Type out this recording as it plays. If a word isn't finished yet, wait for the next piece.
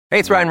Hey,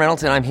 it's Ryan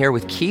Reynolds, and I'm here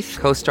with Keith,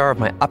 co-star of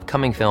my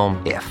upcoming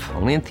film, If,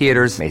 only in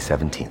theaters May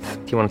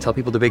 17th. Do you want to tell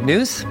people the big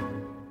news?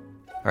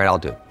 All right, I'll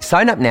do it.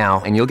 Sign up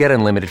now and you'll get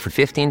unlimited for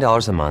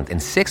 $15 a month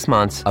and 6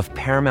 months of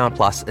Paramount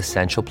Plus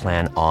Essential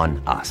Plan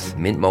on us.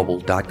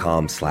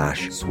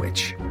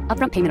 MintMobile.com/switch.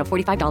 Upfront payment of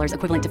 $45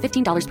 equivalent to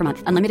 $15 per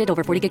month. Unlimited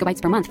over 40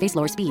 gigabytes per month. Face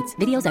lower speeds.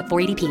 Videos at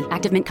 480p.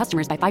 Active Mint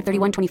customers by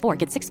 531.24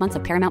 get 6 months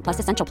of Paramount Plus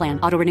Essential Plan.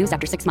 Auto renews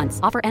after 6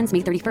 months. Offer ends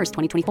May 31st,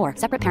 2024.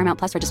 Separate Paramount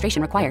Plus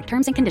registration required.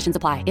 Terms and conditions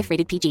apply if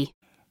rated PG.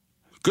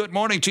 Good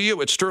morning to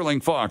you. It's Sterling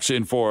Fox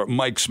in for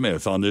Mike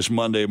Smith on this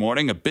Monday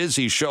morning. A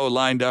busy show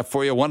lined up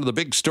for you. One of the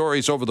big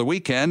stories over the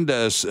weekend,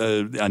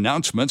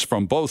 announcements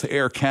from both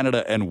Air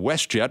Canada and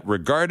WestJet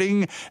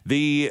regarding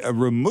the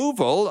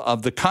removal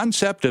of the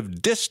concept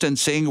of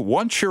distancing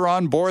once you're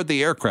on board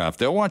the aircraft.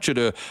 They'll want you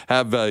to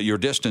have your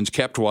distance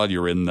kept while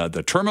you're in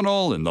the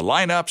terminal, in the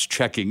lineups,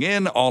 checking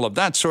in, all of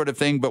that sort of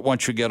thing. But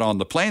once you get on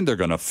the plane, they're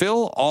going to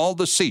fill all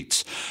the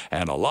seats.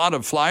 And a lot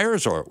of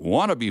flyers or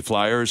wannabe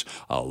flyers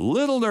a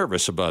little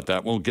nervous about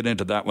that. We'll get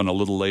into that one a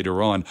little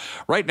later on.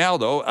 Right now,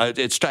 though,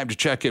 it's time to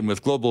check in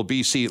with Global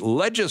BC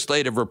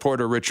legislative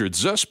reporter Richard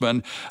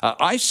Zussman.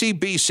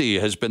 ICBC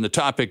has been the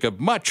topic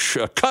of much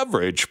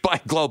coverage by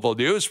Global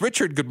News.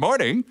 Richard, good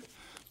morning.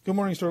 Good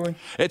morning, Sterling.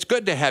 It's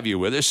good to have you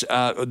with us.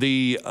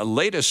 The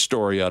latest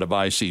story out of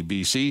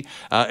ICBC,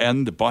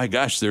 and by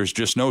gosh, there's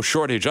just no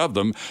shortage of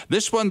them.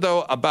 This one,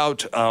 though,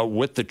 about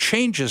with the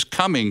changes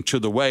coming to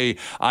the way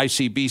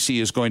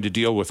ICBC is going to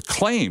deal with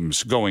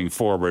claims going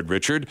forward,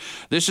 Richard,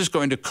 this is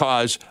going to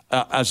cause,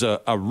 as a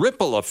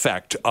ripple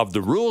effect of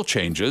the rule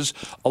changes,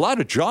 a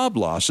lot of job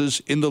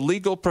losses in the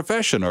legal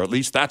profession, or at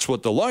least that's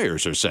what the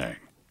lawyers are saying.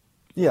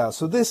 Yeah,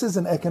 so this is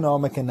an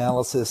economic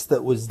analysis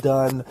that was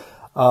done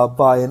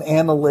by an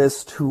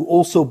analyst who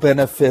also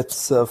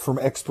benefits from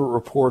expert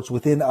reports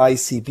within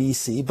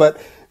ICBC.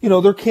 But, you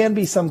know, there can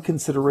be some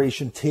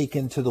consideration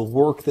taken to the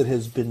work that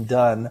has been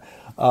done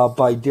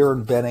by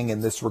Darren Benning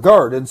in this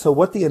regard. And so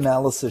what the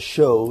analysis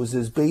shows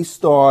is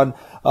based on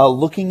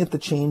looking at the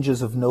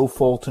changes of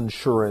no-fault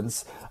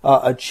insurance,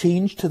 a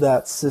change to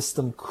that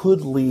system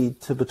could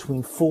lead to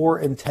between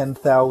 4,000 and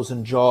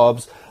 10,000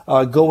 jobs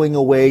going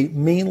away,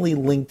 mainly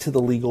linked to the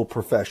legal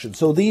profession.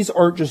 So these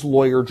aren't just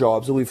lawyer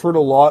jobs. And we've heard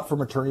a lot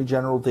from Attorney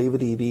General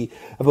David Eby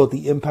about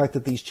the impact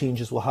that these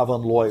changes will have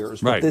on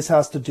lawyers. Right. But this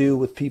has to do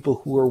with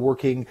people who are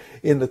working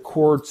in the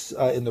courts,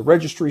 in the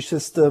registry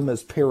system,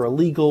 as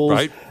paralegals,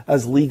 right,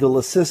 as legal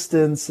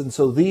assistants. And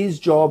so these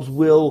jobs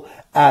will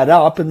add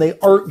up, and they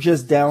aren't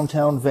just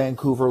downtown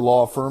Vancouver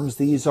law firms.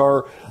 These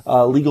are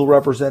legal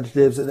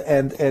representatives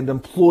and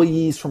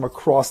employees from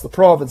across the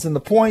province. And the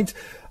point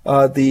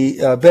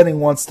Benning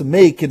wants to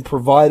make in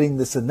providing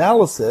this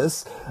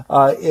analysis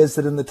is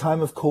that in the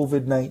time of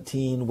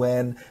COVID-19,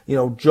 when, you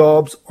know,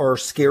 jobs are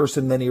scarce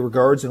in many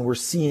regards and we're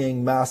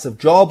seeing massive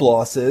job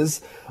losses,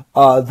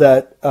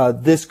 that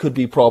this could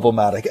be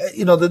problematic.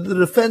 You know, the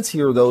defense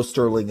here, though,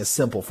 Sterling, is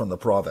simple from the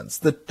province.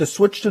 The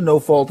switch to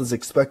no fault is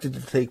expected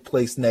to take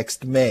place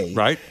next May.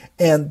 Right.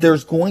 And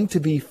there's going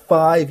to be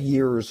 5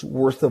 years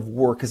worth of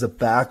work as a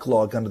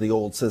backlog under the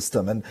old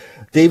system. And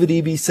David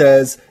Eby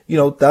says, you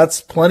know,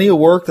 that's plenty of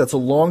work. That's a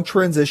long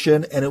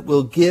transition, and it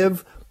will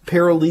give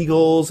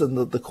paralegals and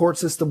the court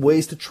system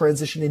ways to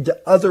transition into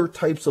other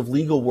types of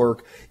legal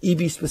work.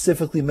 Eby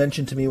specifically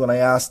mentioned to me when I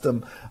asked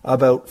him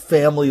about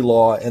family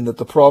law and that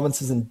the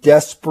province is in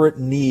desperate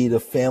need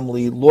of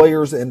family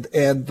lawyers and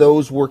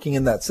those working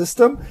in that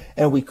system,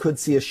 and we could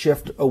see a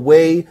shift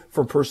away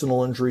from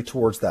personal injury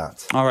towards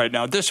that. All right.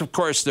 Now, this, of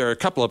course, there are a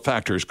couple of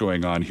factors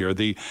going on here.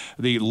 The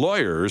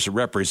lawyers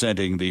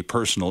representing the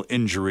personal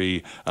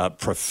injury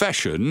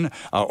profession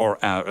or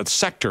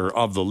sector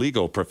of the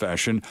legal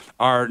profession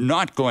are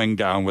not going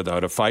down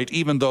without a fight.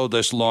 Even though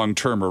this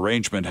long-term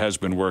arrangement has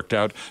been worked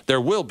out,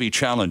 there will be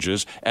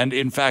challenges, and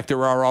in fact,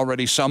 there are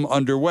already some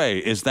underway.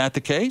 Is that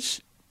the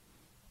case?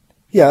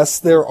 Yes,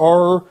 there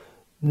are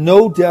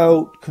no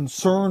doubt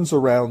concerns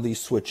around these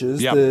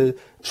switches. Yep. The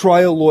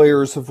trial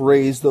lawyers have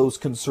raised those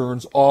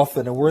concerns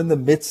often, and we're in the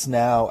midst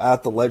now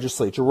at the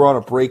legislature. We're on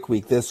a break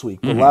week this week,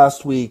 but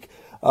last week,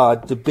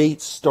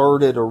 debate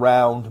started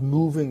around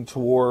moving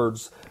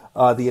towards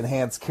the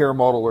enhanced care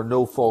model or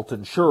no-fault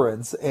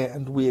insurance,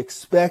 and we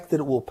expect that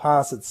it will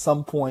pass at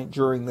some point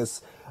during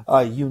this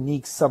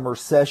unique summer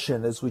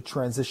session as we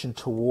transition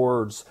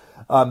towards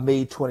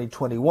May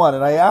 2021.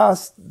 And I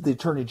asked the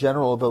Attorney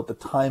General about the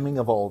timing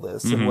of all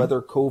this and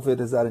whether COVID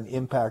has had an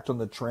impact on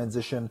the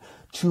transition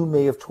to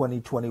May of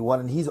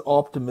 2021. And he's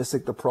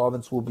optimistic the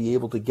province will be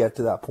able to get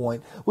to that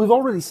point. We've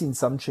already seen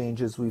some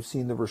changes. We've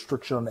seen the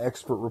restriction on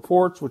expert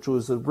reports, which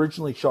was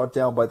originally shot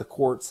down by the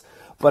courts,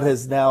 but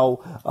has now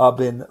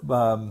been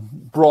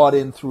brought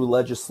in through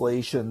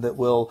legislation that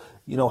will,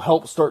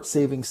 help start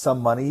saving some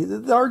money.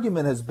 The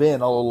argument has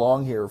been all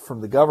along here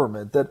from the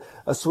government that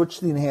a switch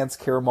to the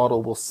enhanced care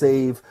model will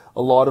save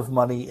a lot of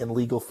money in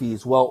legal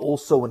fees while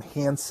also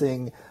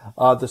enhancing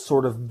the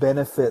sort of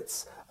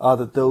benefits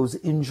that those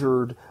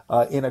injured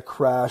in a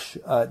crash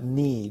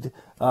need.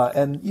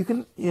 And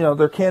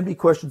there can be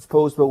questions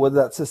posed about whether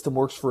that system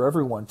works for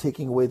everyone,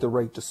 taking away the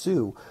right to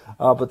sue.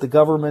 But the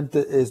government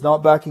is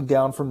not backing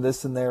down from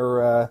this, and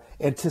they're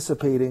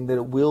anticipating that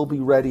it will be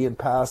ready and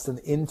passed and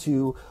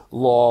into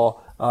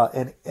law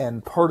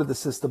and part of the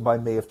system by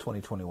May of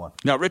 2021.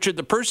 Now, Richard,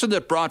 the person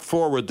that brought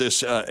forward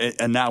this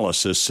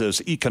analysis,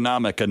 this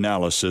economic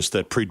analysis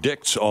that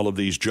predicts all of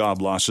these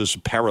job losses,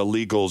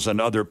 paralegals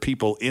and other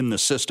people in the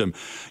system,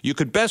 you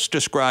could best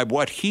describe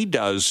what he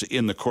does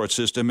in the court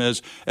system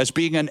as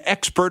being an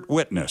expert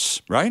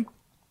witness, right?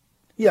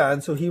 Yeah,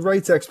 and so he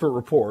writes expert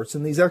reports,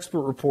 and these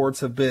expert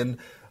reports have been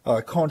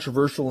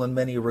controversial in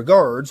many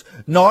regards,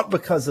 not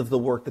because of the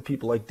work that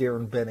people like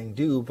Darren Benning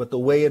do, but the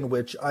way in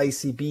which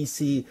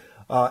ICBC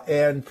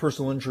and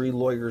personal injury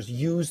lawyers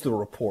use the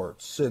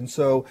reports. And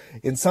so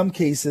in some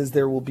cases,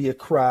 there will be a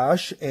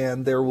crash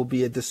and there will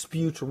be a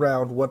dispute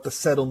around what the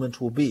settlement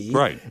will be.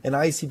 Right. And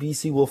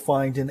ICBC will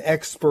find an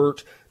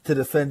expert to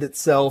defend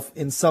itself,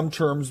 in some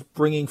terms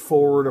bringing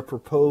forward a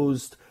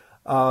proposed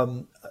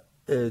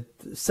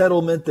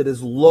settlement that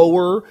is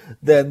lower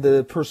than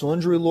the personal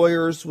injury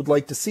lawyers would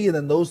like to see. And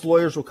then those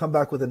lawyers will come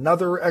back with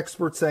another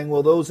expert saying,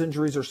 well, those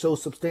injuries are so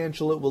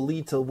substantial, it will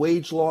lead to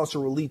wage loss or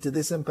will lead to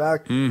this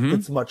impact.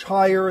 It's much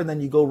higher. And then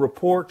you go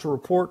report to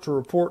report to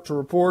report to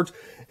report.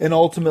 And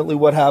ultimately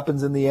what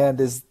happens in the end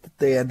is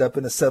they end up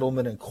in a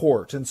settlement in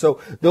court. And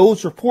so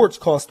those reports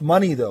cost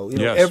money, though.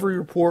 Yes. Every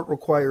report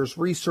requires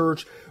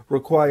research,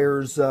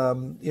 requires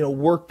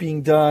work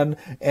being done,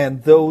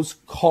 and those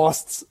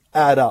costs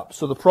add up.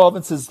 So the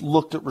province has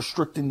looked at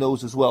restricting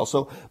those as well.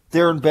 So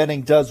Darren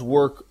Benning does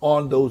work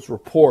on those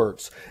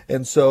reports.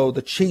 And so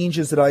the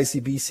changes at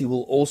ICBC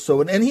will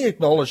also, and he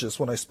acknowledged this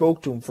when I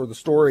spoke to him for the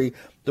story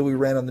that we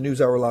ran on the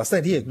NewsHour last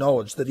night. He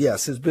acknowledged that,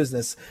 yes, his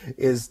business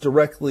is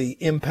directly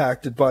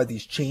impacted by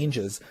these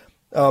changes.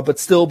 But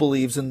still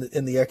believes in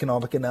the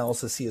economic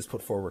analysis he has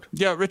put forward.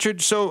 Yeah,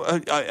 Richard. So,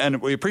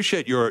 and we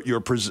appreciate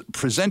your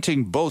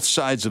presenting both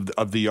sides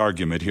of the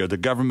argument here, the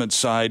government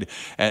side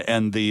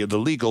and the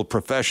legal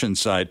profession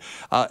side.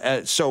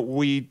 So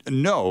we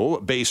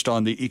know, based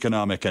on the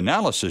economic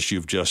analysis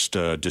you've just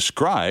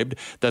described,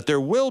 that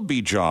there will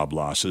be job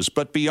losses.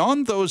 But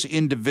beyond those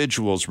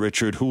individuals,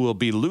 Richard, who will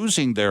be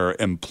losing their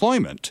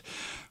employment,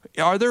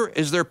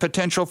 is there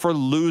potential for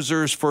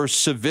losers for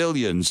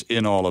civilians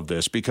in all of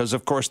this? Because,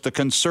 of course, the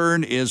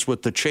concern is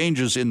with the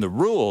changes in the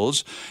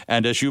rules.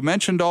 And as you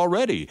mentioned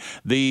already,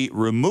 the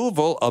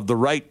removal of the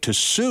right to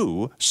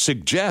sue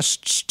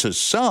suggests to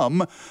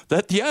some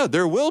that,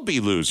 there will be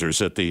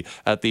losers at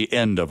the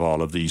end of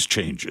all of these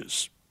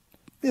changes.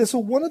 Yeah, so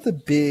one of the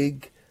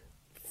big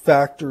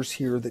factors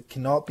here that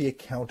cannot be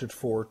accounted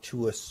for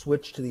to a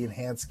switch to the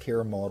enhanced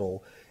care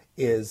model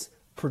is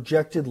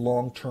projected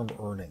long-term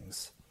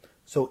earnings.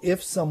 So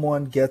if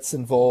someone gets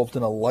involved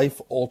in a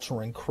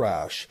life-altering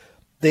crash,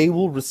 they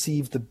will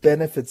receive the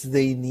benefits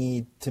they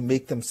need to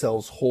make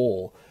themselves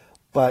whole.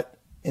 But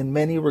in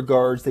many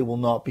regards, they will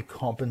not be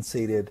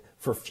compensated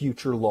for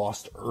future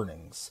lost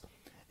earnings.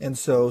 And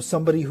so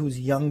somebody who's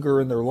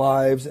younger in their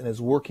lives and is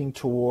working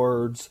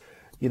towards,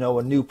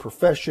 a new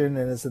profession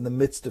and is in the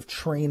midst of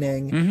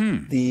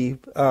training, the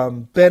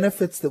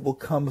benefits that will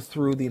come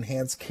through the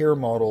enhanced care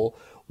model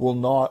will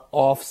not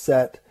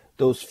offset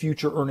those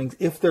future earnings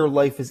if their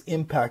life is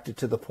impacted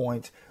to the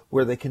point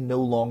where they can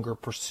no longer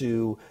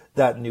pursue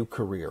that new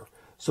career.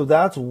 So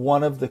that's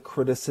one of the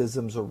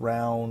criticisms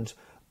around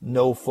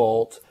no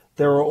fault.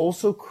 There are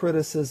also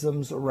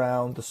criticisms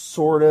around the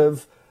sort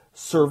of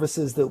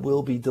services that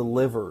will be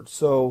delivered.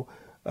 So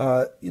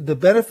the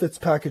benefits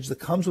package that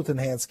comes with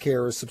enhanced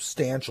care is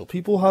substantial.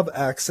 People have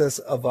access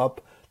of up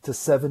to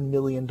 $7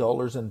 million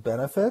in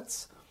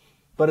benefits,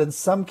 but in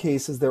some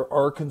cases there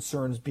are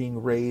concerns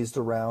being raised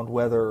around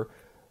whether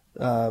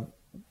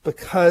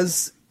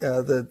because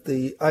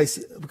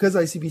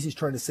ICBC is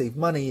trying to save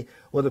money,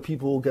 whether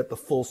people will get the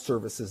full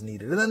services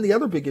needed. And then the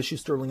other big issue,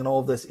 Sterling, in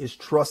all of this is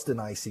trust in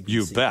ICBC.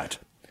 You bet.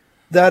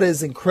 That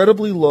is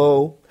incredibly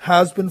low,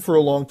 has been for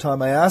a long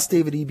time. I asked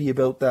David Eby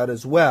about that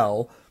as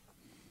well.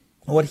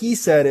 What he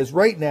said is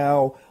right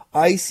now,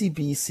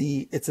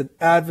 ICBC, it's an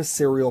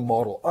adversarial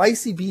model.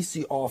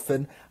 ICBC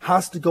often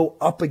has to go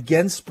up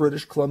against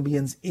British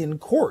Columbians in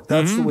court.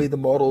 That's the way the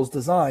model is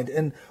designed.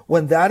 And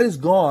when that is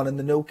gone in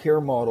the no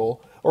care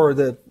model or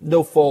the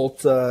no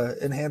fault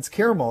enhanced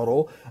care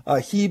model,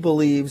 he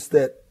believes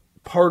that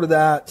part of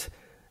that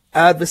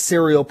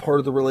adversarial part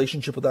of the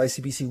relationship with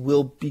ICBC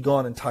will be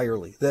gone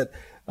entirely. That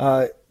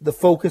the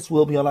focus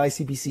will be on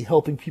ICBC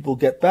helping people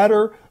get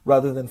better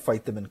rather than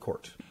fight them in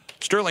court.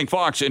 Sterling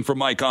Fox in for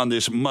Mike on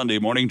this Monday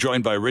morning,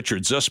 joined by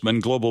Richard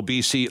Zussman, Global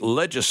BC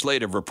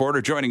legislative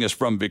reporter, joining us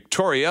from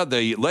Victoria.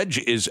 The ledge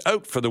is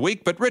out for the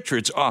week, but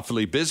Richard's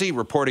awfully busy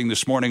reporting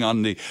this morning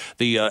on the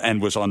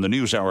and was on the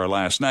News Hour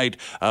last night,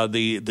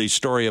 the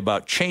story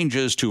about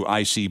changes to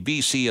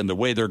ICBC and the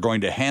way they're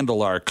going to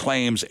handle our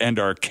claims and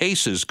our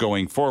cases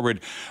going forward.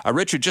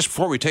 Richard, just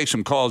before we take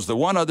some calls, the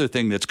one other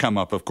thing that's come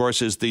up, of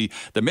course, is the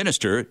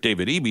minister,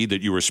 David Eby,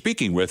 that you were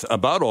speaking with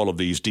about all of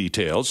these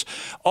details,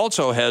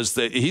 also has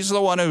he's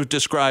the one who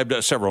described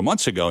several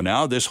months ago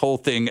now this whole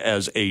thing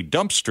as a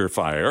dumpster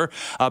fire,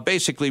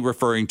 basically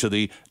referring to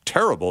the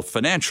terrible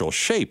financial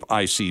shape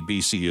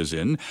ICBC is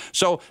in.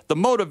 So the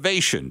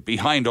motivation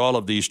behind all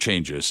of these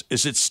changes,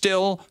 is it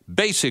still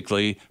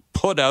basically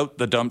put out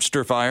the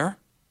dumpster fire?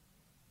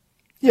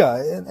 Yeah,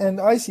 and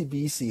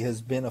ICBC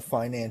has been a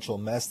financial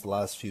mess the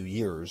last few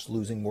years,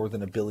 losing more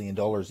than $1 billion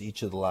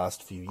each of the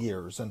last few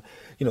years. And,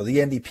 the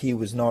NDP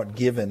was not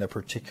given a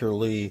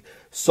particularly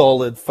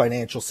solid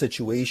financial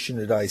situation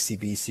at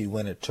ICBC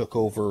when it took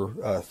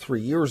over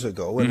 3 years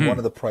ago. And one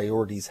of the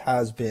priorities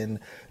has been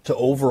to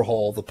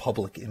overhaul the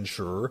public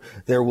insurer.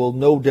 There will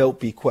no doubt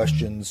be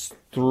questions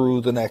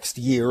through the next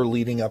year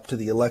leading up to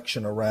the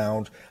election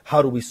around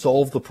how do we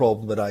solve the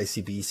problem at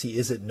ICBC?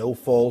 Is it no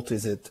fault?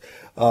 Is it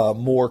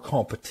more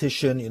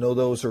competition?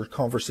 Those are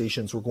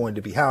conversations we're going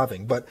to be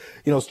having. But,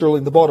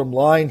 Sterling, the bottom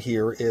line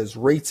here is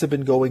rates have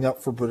been going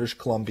up for British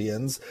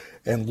Columbians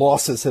and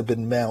losses have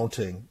been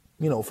mounting,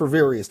 for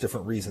various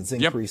different reasons.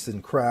 Increase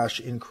in crash,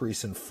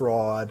 increase in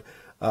fraud,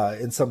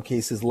 in some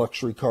cases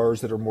luxury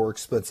cars that are more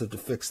expensive to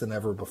fix than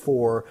ever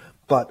before.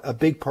 But a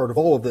big part of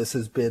all of this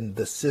has been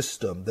the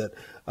system, that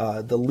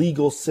the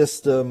legal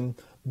system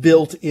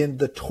built in,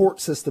 the tort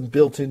system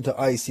built into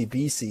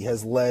ICBC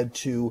has led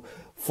to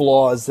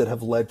flaws that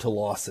have led to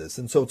losses.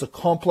 And so it's a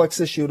complex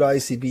issue at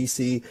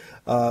ICBC,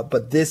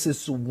 but this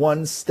is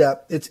one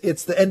step. It's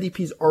the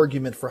NDP's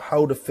argument for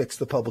how to fix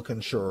the public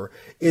insurer.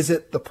 Is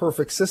it the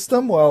perfect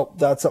system? Well,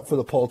 that's up for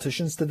the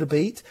politicians to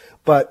debate.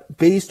 But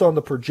based on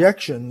the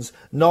projections,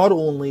 not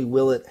only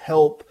will it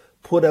help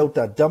put out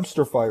that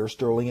dumpster fire,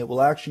 Sterling, it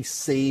will actually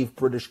save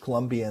British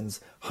Columbians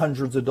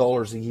hundreds of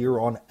dollars a year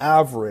on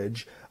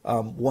average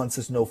once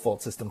this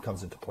no-fault system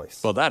comes into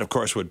place. Well, that, of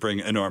course, would bring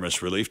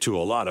enormous relief to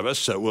a lot of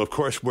us. Of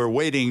course, we're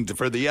waiting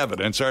for the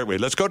evidence, aren't we?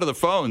 Let's go to the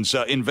phones.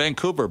 In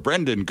Vancouver,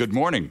 Brendan, good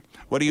morning.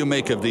 What do you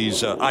make of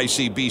these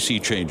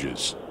ICBC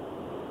changes?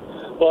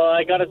 Well,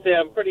 I got to say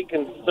I'm pretty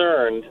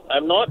concerned.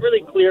 I'm not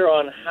really clear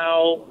on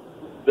how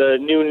the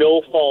new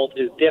no-fault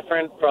is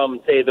different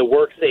from, say, the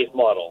WorkSafe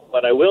model.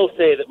 But I will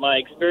say that my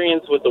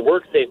experience with the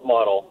WorkSafe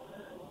model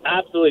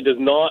absolutely does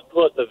not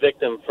put the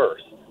victim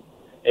first.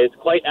 It's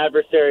quite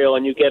adversarial,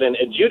 and you get an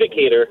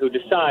adjudicator who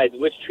decides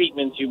which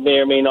treatments you may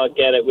or may not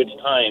get at which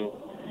time.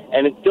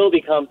 And it still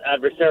becomes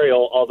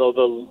adversarial, although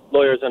the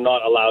lawyers are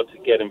not allowed to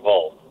get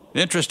involved.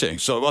 Interesting.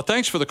 So, well,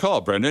 thanks for the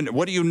call, Brendan.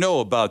 What do you know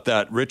about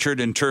that,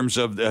 Richard, in terms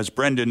of, as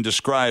Brendan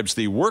describes,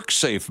 the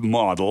WorkSafe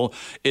model?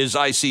 Is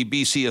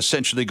ICBC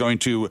essentially going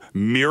to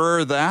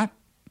mirror that?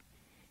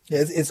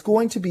 It's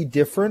going to be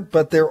different,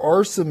 but there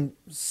are some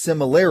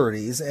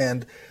similarities,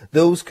 and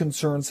those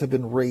concerns have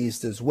been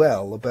raised as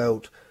well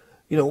about,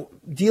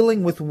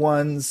 dealing with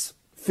one's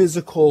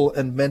physical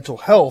and mental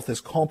health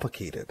is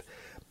complicated.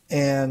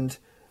 And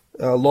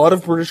a lot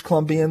of British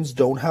Columbians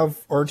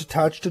aren't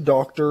attached to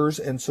doctors,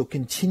 and so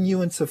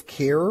continuance of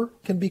care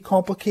can be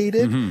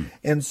complicated.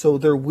 And so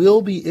there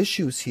will be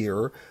issues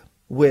here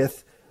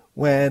with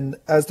when,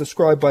 as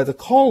described by the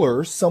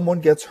caller, someone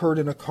gets hurt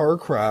in a car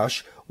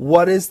crash,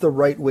 what is the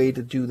right way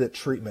to do that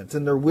treatment?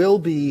 And there will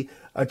be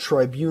a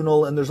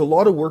tribunal, and there's a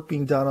lot of work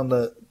being done on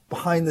the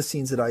behind the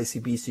scenes at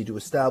ICBC to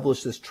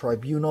establish this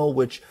tribunal,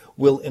 which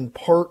will in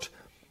part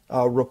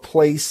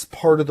replace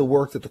part of the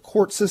work that the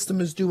court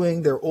system is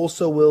doing. There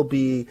also will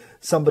be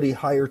somebody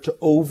hired to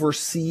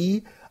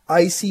oversee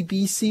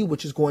ICBC,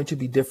 which is going to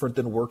be different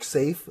than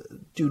WorkSafe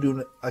due to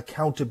an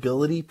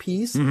accountability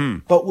piece.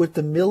 But with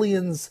the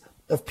millions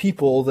of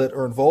people that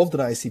are involved in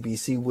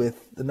ICBC,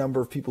 with the number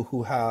of people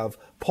who have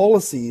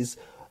policies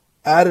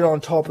added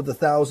on top of the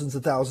thousands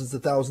and thousands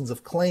and thousands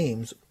of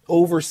claims,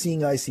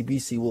 overseeing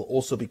ICBC will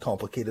also be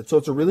complicated. So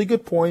it's a really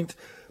good point.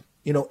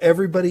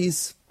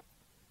 Everybody's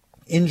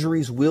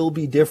injuries will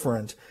be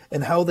different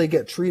and how they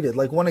get treated.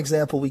 Like one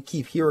example we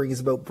keep hearing is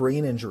about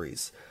brain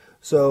injuries.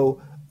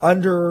 So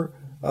under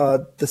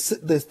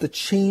the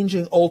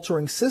changing,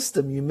 altering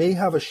system, you may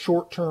have a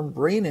short-term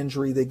brain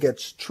injury that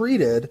gets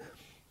treated,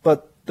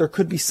 but there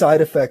could be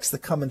side effects that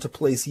come into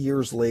place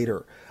years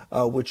later,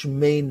 which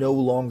may no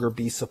longer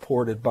be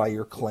supported by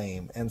your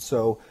claim. And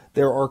so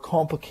there are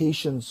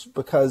complications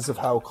because of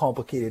how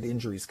complicated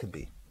injuries can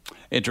be.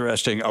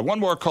 Interesting. One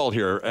more call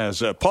here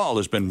as Paul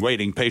has been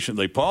waiting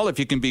patiently. Paul, if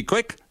you can be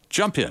quick,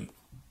 jump in.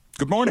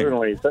 Good morning.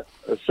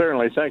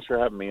 Certainly. Thanks for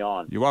having me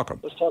on. You're welcome.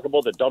 Let's talk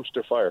about the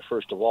dumpster fire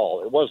first of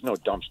all. It was no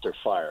dumpster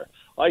fire.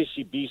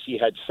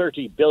 ICBC had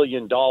 $30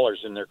 billion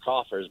in their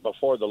coffers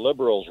before the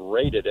Liberals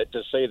raided it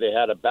to say they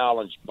had a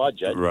balanced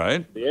budget.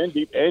 Right. The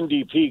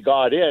NDP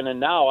got in, and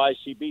now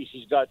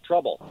ICBC's got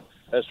trouble.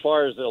 as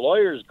far as the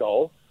lawyers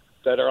go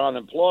that are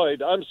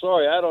unemployed, I'm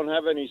sorry, I don't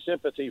have any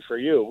sympathy for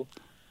you.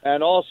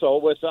 And also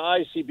with the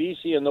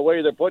ICBC and the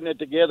way they're putting it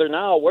together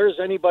now, where's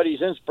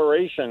anybody's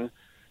inspiration?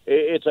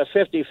 It's a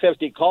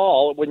 50-50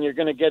 call when you're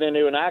going to get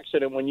into an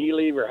accident when you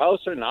leave your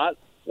house or not.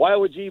 Why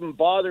would you even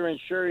bother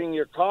insuring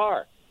your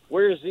car?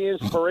 Where's the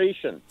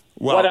inspiration?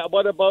 Well,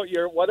 what about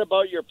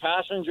your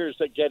passengers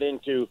that get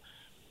into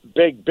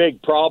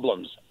big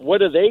problems? What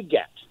do they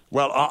get?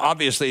 Well,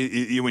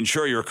 obviously, you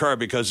insure your car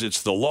because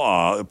it's the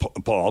law,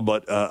 Paul,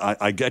 but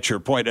I get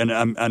your point. And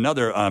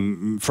another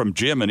from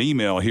Jim, an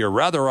email here.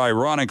 Rather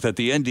ironic that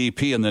the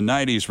NDP in the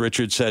 90s,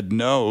 Richard, said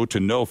no to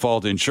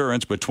no-fault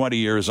insurance, but 20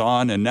 years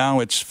on, and now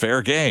it's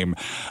fair game.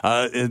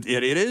 It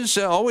is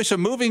always a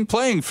moving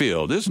playing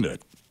field, isn't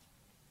it?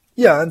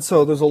 Yeah, and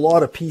so there's a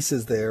lot of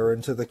pieces there.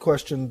 And to the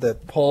question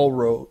that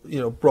Paul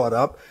brought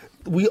up,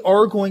 we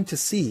are going to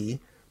see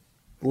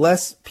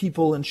less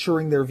people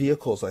insuring their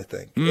vehicles, I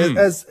think.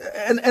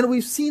 And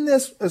we've seen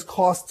this as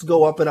costs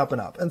go up and up and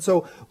up. And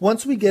so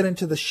once we get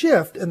into the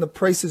shift and the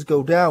prices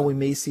go down, we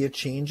may see a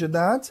change in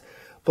that.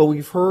 But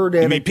we've heard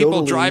anecdotally... You mean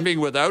people driving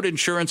without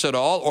insurance at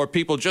all, or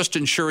people just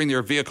insuring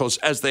their vehicles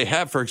as they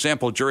have, for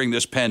example, during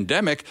this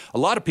pandemic? A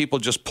lot of people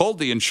just pulled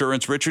the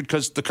insurance, Richard,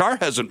 because the car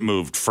hasn't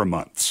moved for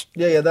months.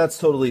 Yeah, that's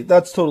totally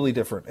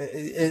different.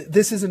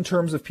 This is in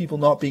terms of people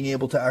not being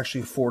able to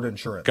actually afford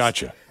insurance.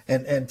 Gotcha.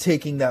 And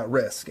taking that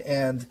risk.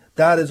 And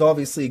that is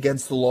obviously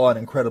against the law and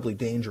incredibly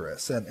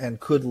dangerous and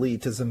could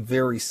lead to some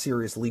very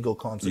serious legal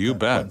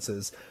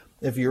consequences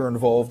if you're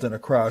involved in a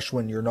crash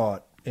when you're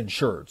not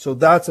insured. So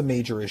that's a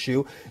major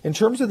issue. In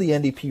terms of the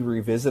NDP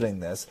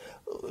revisiting this,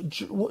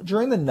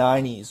 during the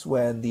 90s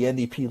when the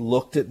NDP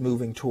looked at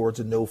moving towards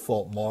a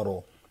no-fault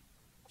model,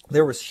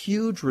 there was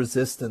huge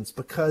resistance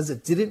because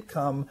it didn't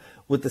come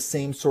with the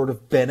same sort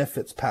of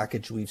benefits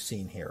package we've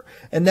seen here.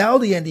 And now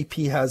the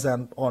NDP has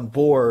on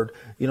board,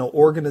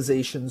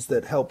 organizations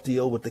that help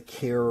deal with the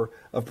care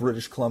of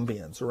British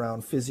Columbians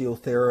around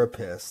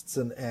physiotherapists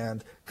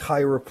and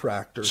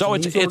chiropractors. So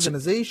and these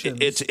organizations.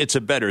 It's a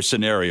better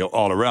scenario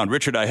all around.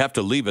 Richard, I have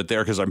to leave it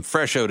there because I'm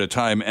fresh out of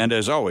time. And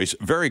as always,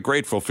 very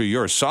grateful for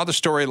yours. Saw the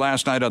story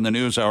last night on the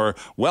News Hour.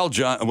 Well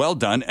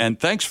done. And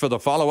thanks for the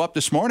follow-up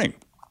this morning.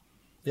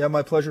 Yeah,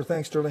 my pleasure.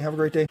 Thanks, Sterling. Have a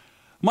great day.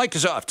 Mike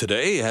is off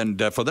today,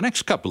 and for the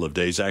next couple of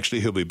days,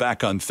 actually, he'll be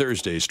back on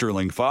Thursday.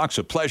 Sterling Fox,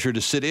 a pleasure to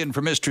sit in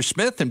for Mr.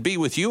 Smith and be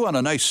with you on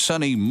a nice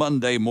sunny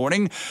Monday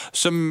morning.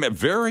 Some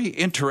very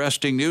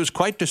interesting news,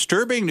 quite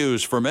disturbing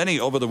news for many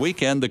over the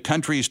weekend. The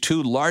country's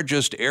two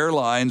largest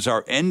airlines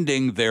are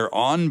ending their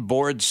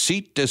onboard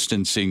seat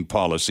distancing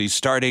policy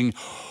starting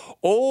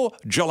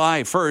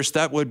July 1st.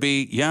 That would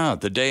be,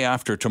 the day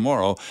after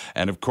tomorrow.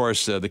 And, of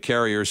course, the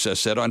carriers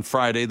said on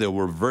Friday they'll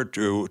revert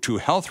to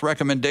health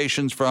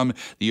recommendations from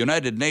the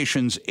United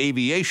Nations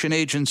Aviation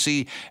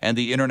Agency and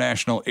the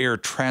International Air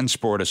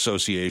Transport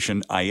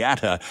Association,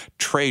 IATA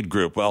trade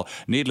group. Well,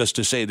 needless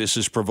to say, this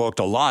has provoked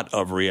a lot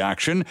of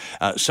reaction,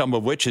 some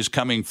of which is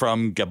coming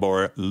from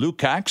Gabor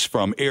Lukács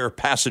from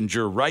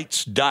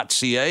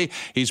airpassengerrights.ca.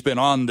 He's been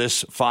on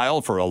this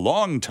file for a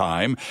long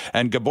time.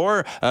 And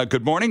Gabor,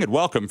 good morning and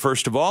welcome, first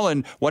of all,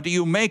 and what do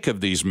you make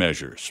of these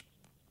measures?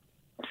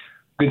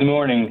 Good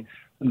morning.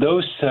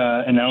 Those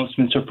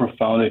announcements are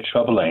profoundly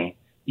troubling.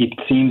 It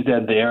seems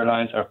that the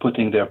airlines are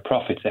putting their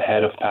profits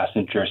ahead of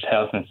passengers'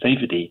 health and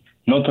safety,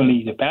 not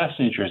only the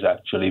passengers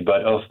actually,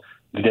 but of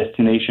the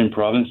destination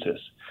provinces.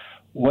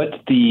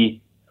 What the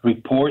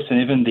reports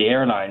and even the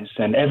airlines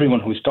and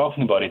everyone who's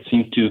talking about it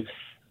seem to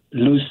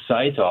lose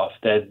sight of,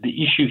 that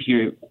the issue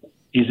here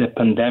is a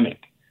pandemic.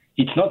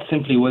 It's not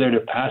simply whether the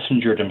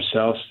passenger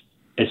themselves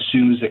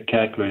assumes a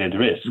calculated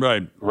risk.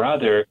 Right.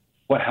 Rather,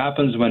 what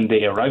happens when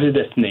they arrive at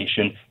the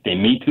destination, they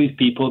meet with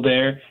people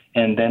there,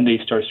 and then they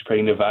start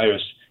spreading the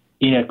virus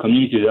in a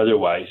community that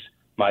otherwise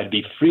might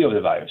be free of the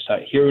virus.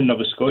 Here in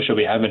Nova Scotia,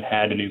 we haven't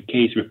had a new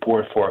case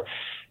report for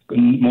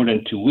more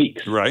than 2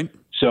 weeks. Right.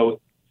 So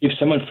if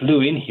someone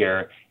flew in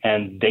here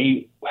and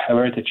they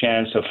were at the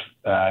chance of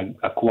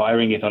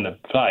acquiring it on the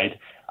flight,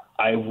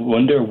 I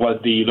wonder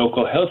what the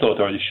local health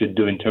authorities should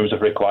do in terms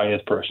of requiring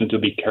that person to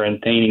be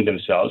quarantining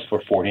themselves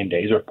for 14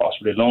 days or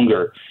possibly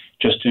longer,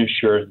 just to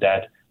ensure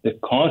that the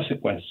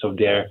consequences of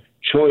their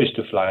choice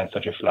to fly on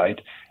such a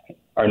flight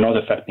are not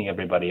affecting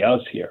everybody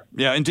else here.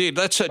 Yeah, indeed.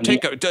 Let's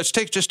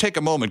take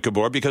a moment,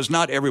 Gabor, because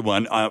not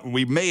everyone,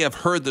 we may have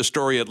heard the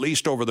story at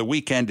least over the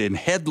weekend in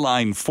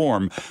headline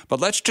form,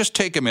 but let's just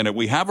take a minute.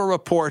 We have a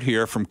report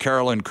here from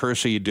Carolyn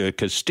Kersey de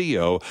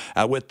Castillo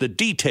with the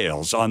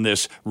details on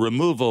this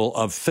removal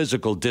of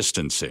physical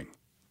distancing.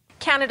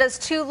 Canada's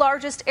two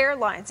largest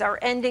airlines are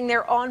ending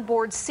their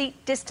onboard seat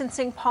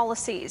distancing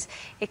policies.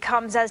 It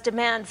comes as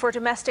demand for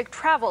domestic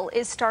travel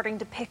is starting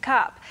to pick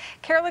up.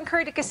 Carolyn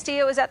Kersey de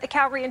Castillo is at the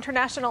Calgary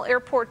International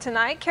Airport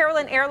tonight.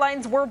 Carolyn,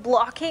 airlines were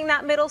blocking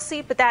that middle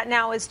seat, but that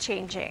now is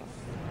changing.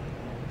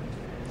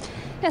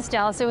 Yes,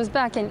 Dallas, it was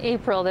back in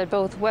April that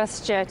both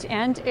WestJet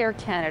and Air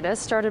Canada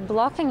started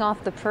blocking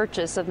off the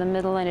purchase of the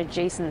middle and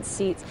adjacent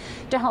seats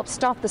to help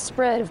stop the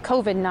spread of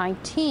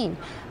COVID-19.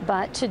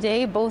 But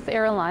today, both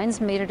airlines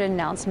made an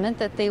announcement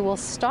that they will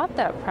stop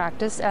that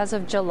practice as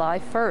of July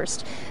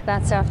 1st.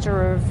 That's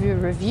after a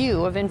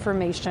review of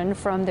information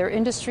from their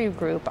industry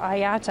group,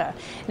 IATA.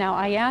 Now,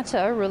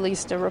 IATA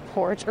released a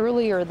report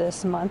earlier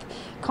this month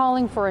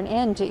calling for an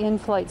end to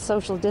in-flight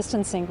social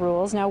distancing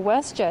rules. Now,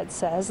 WestJet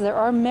says there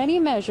are many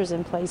measures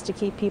in place to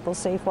keep people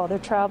safe while they're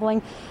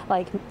traveling,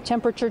 like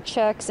temperature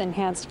checks,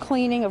 enhanced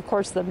cleaning. Of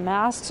course, the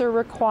masks are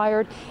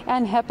required,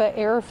 and HEPA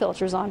air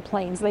filters on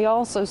planes. They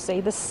also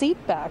say the seat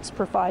backs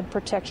provide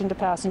protection to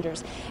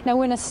passengers.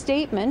 Now, in a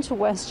statement,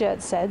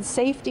 WestJet said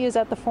safety is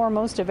at the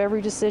foremost of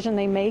every decision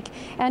they make,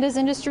 and as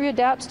industry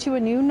adapts to a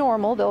new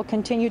normal, they'll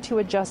continue to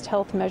adjust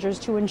health measures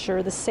to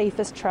ensure the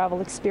safest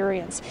travel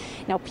experience.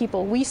 Now,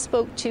 people we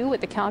spoke to at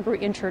the Calgary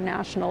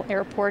International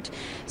Airport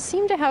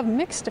seem to have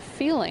mixed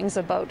feelings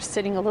about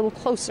sitting a little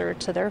closer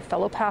to their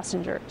fellow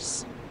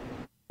passengers.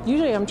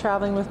 Usually I'm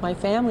traveling with my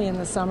family in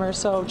the summer,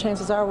 so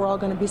chances are we're all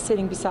going to be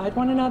sitting beside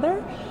one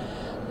another.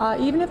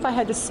 Even if I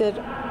had to sit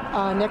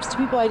next to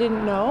people I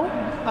didn't know,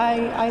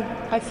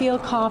 I feel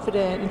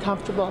confident and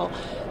comfortable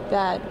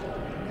that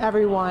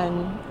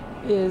everyone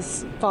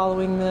is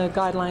following the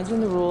guidelines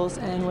and the rules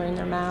and wearing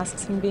their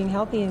masks and being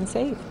healthy and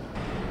safe.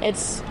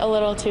 It's a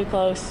little too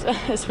close.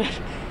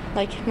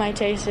 Like my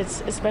taste,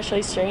 it's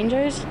especially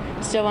strangers.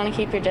 Still want to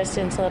keep your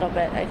distance a little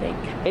bit, I think.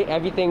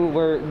 Everything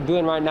we're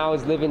doing right now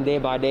is living day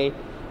by day.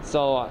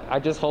 So I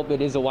just hope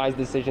it is a wise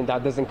decision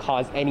that doesn't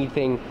cause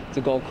anything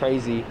to go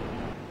crazy.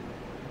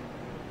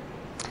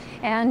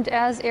 And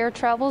as air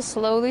travel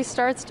slowly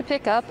starts to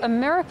pick up,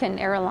 American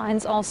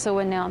Airlines also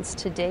announced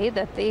today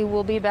that they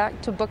will be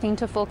back to booking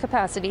to full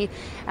capacity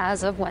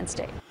as of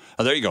Wednesday.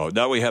 There you go.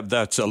 Now we have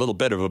that's a little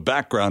bit of a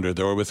backgrounder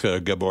there with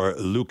Gabor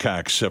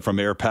Lukács from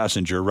Air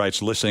Passenger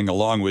writes, listening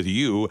along with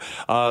you.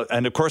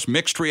 And of course,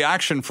 mixed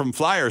reaction from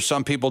flyers.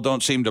 Some people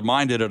don't seem to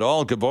mind it at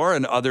all, Gabor,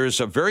 and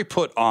others are very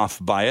put off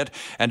by it.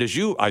 And as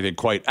you, I think,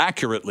 quite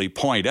accurately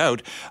point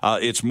out,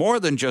 it's more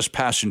than just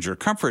passenger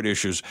comfort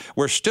issues.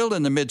 We're still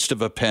in the midst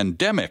of a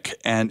pandemic,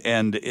 and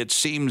it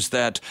seems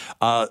that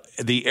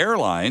the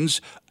airlines,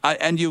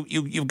 and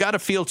you've got to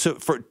feel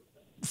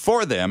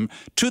for them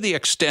to the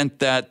extent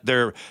that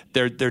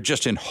they're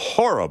just in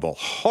horrible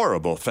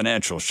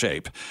financial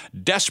shape,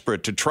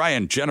 desperate to try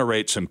and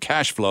generate some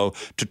cash flow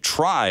to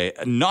try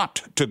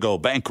not to go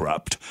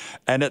bankrupt.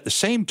 And at the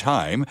same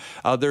time,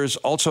 there's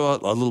also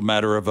a little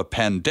matter of a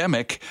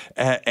pandemic,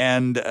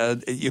 and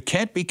you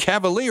can't be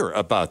cavalier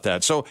about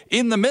that. So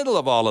in the middle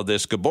of all of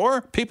this, Gabor,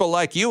 people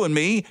like you and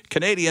me,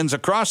 Canadians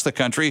across the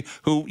country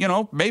who,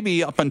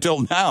 maybe up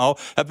until now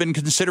have been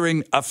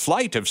considering a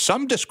flight of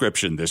some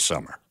description this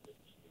summer.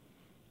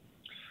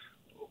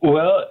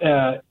 Well,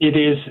 it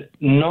is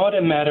not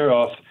a matter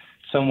of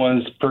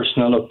someone's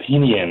personal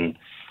opinion,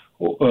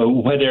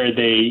 whether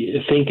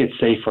they think it's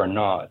safe or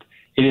not.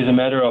 It is a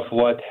matter of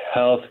what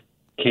health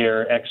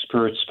care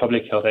experts,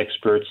 public health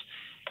experts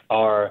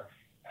are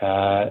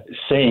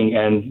saying.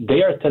 And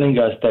they are telling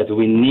us that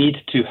we need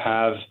to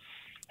have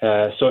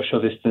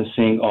social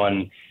distancing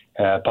on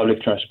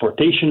public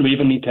transportation. We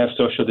even need to have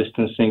social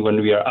distancing when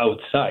we are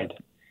outside.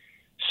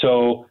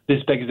 So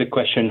this begs the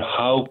question,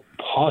 how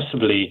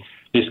possibly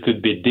this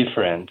could be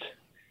different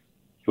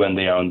when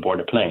they are on board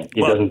a plane.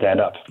 It doesn't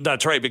add up.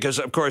 That's right, because,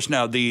 of course,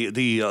 now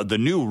the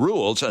new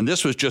rules, and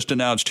this was just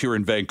announced here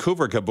in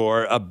Vancouver,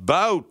 Gabor,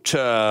 about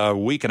a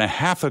week and a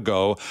half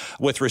ago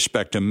with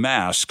respect to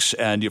masks.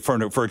 And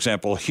for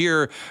example,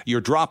 here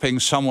you're dropping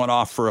someone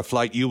off for a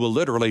flight. You will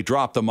literally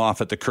drop them off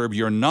at the curb.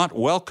 You're not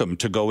welcome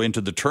to go into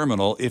the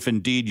terminal if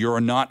indeed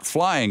you're not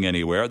flying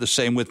anywhere. The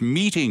same with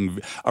meeting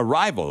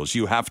arrivals.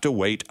 You have to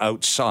wait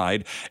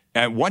outside.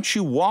 And once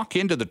you walk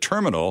into the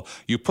terminal,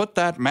 you put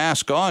that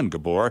mask on,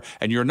 Gabor,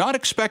 and you're not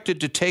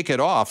expected to take it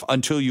off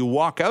until you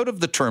walk out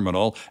of the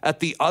terminal at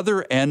the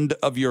other end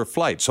of your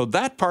flight. So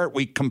that part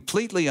we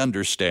completely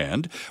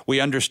understand. We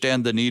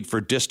understand the need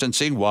for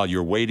distancing while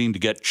you're waiting to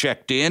get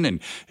checked in and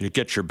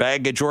get your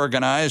baggage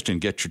organized and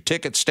get your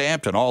ticket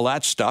stamped and all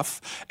that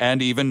stuff,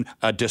 and even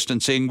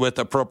distancing with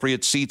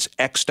appropriate seats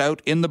X'd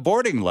out in the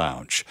boarding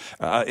lounge,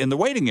 in the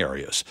waiting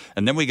areas.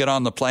 And then we get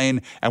on the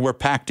plane and we're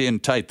packed in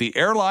tight. The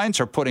airlines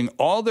are putting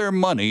all their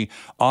money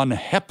on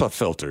HEPA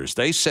filters.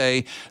 They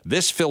say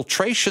this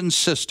filtration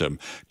system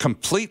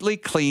completely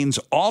cleans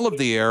all of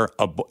the air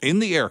in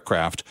the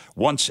aircraft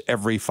once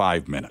every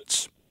 5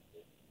 minutes.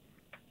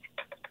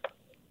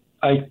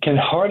 I can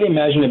hardly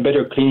imagine a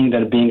better cleaning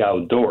than being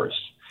outdoors.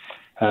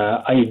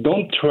 I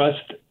don't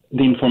trust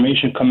the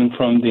information coming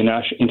from the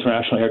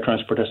International Air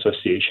Transport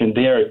Association.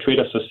 They are a trade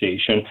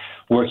association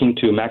working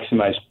to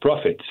maximize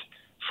profits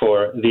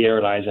for the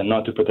airlines and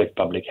not to protect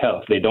public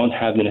health. They don't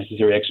have the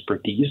necessary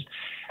expertise.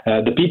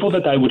 The people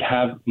that I would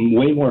have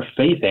way more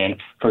faith in,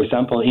 for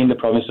example, in the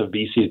province of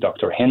BC, is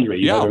Dr. Henry.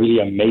 He's a really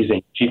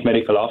amazing chief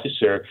medical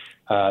officer,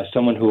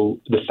 someone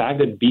who, the fact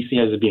that BC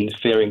has been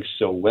faring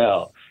so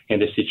well in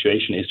this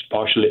situation is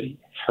partially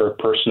her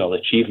personal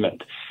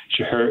achievement.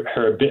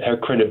 Her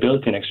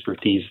credibility and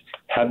expertise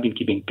have been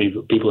keeping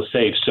people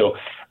safe. So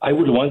I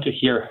would want to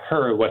hear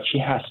what she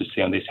has to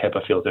say on this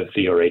HEPA filter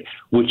theory.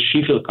 Would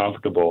she feel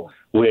comfortable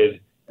with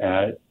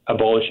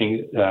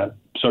abolishing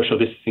social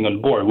distancing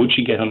on board? Would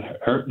she get on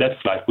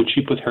that flight? Would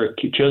she put her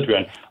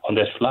children on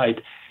that flight?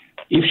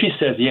 If she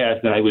says yes,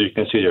 then I would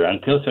consider.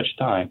 Until such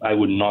time, I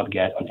would not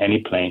get on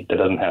any plane that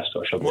doesn't have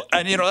social distancing. Well,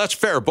 and, that's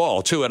fair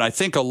ball, too. And I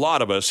think a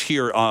lot of us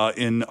here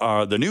in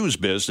the news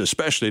biz,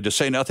 especially, to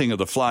say nothing of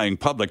the flying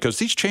public, because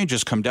these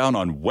changes come down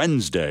on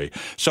Wednesday.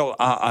 So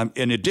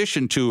in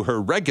addition to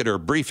her regular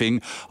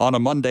briefing on a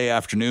Monday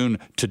afternoon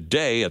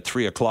today at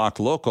 3 o'clock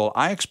local,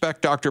 I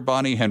expect Dr.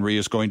 Bonnie Henry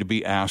is going to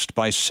be asked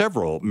by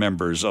several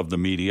members of the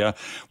media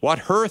what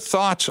her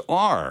thoughts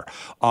are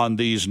on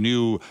these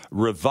new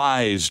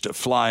revised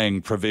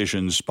flying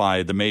provisions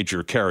by the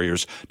major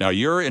carriers. Now,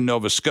 you're in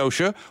Nova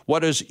Scotia. What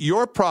does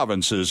your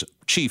province's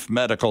Chief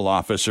Medical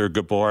Officer,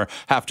 Gabor,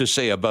 have to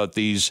say about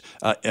these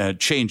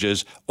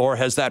changes, or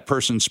has that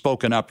person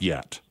spoken up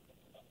yet?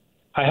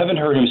 I haven't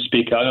heard him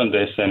speak out on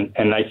this, and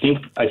I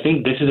think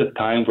this is a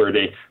time where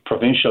the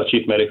provincial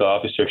Chief Medical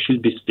Officer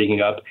should be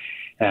speaking up.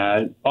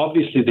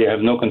 Obviously, they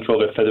have no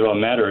control of federal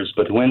matters,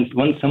 but when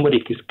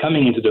somebody is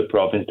coming into the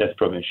province, that's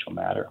provincial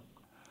matter.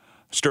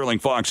 Sterling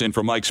Fox in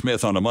for Mike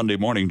Smith on a Monday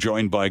morning,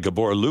 joined by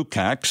Gabor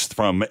Lukács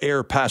from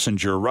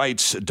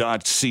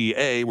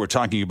airpassengerrights.ca. We're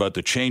talking about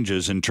the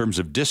changes in terms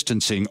of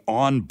distancing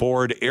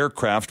on-board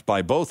aircraft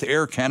by both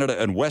Air Canada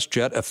and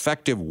WestJet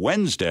effective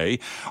Wednesday.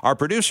 Our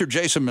producer,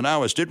 Jason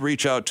Manauas, did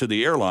reach out to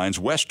the airlines.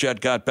 WestJet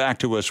got back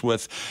to us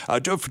with,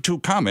 to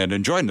comment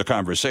and join the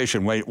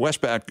conversation.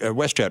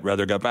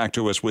 WestJet got back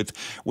to us with,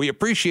 we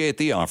appreciate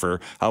the offer.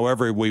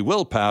 However, we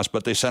will pass,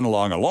 but they sent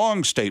along a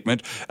long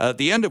statement, at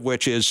the end of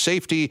which is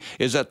safety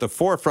is at the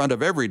forefront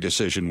of every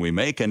decision we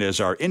make, and as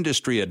our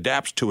industry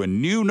adapts to a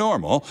new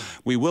normal,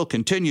 we will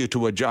continue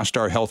to adjust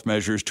our health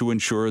measures to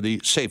ensure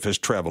the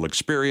safest travel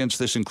experience.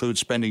 This includes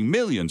spending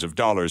millions of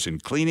dollars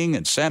in cleaning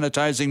and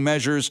sanitizing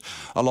measures,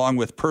 along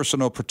with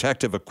personal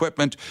protective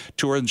equipment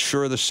to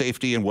ensure the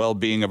safety and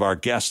well-being of our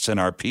guests and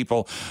our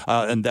people,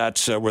 and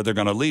that's where they're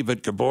going to leave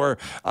it, Gabor.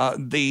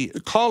 The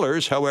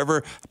callers,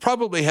 however,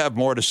 probably have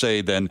more to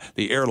say than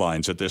the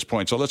airlines at this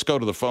point, so let's go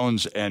to the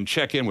phones and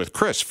check in with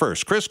Chris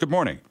first. Chris, good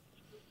morning.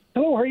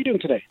 Hello, how are you doing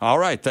today? All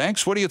right,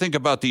 thanks. What do you think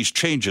about these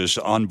changes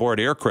on board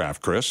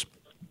aircraft, Chris?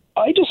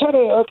 I just had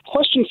a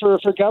question for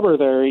Gabor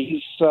there.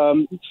 He's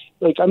I'm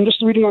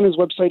just reading on his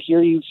website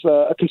here. He's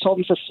a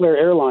consultant for Flair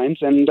Airlines,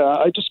 and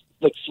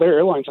Flair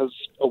Airlines has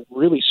a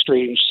really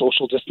strange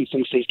social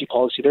distancing safety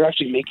policy. They're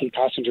actually making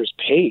passengers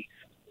pay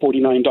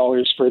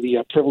 $49 for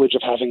the privilege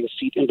of having the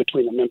seat in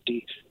between them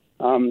empty.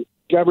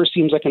 Gabor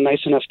seems like a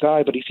nice enough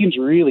guy, but he seems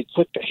really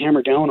quick to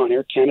hammer down on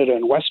Air Canada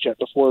and WestJet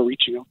before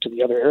reaching out to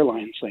the other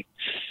airlines.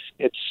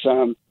 It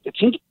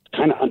seems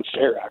kind of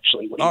unfair,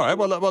 actually. All right,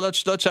 well,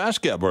 let's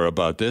ask Gabor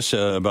about this.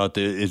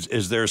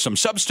 Is there some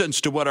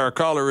substance to what our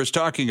caller is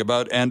talking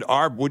about? And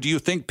would you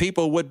think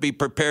people would be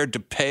prepared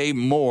to pay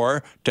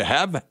more to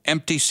have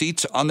empty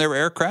seats on their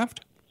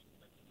aircraft?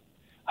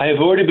 I have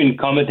already been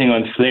commenting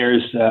on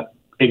Flair's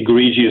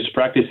egregious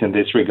practice in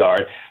this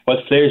regard.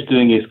 What Flair is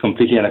doing is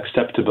completely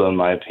unacceptable, in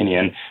my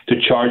opinion, to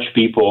charge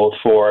people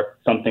for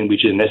something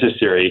which is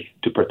necessary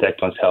to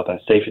protect one's health and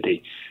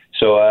safety.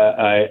 So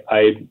I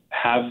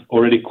have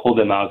already called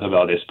them out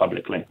about this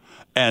publicly.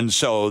 And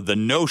so the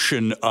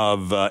notion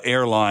of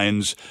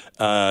airlines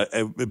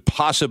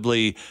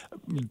possibly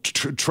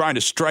trying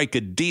to strike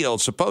a deal,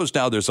 suppose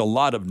now there's a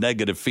lot of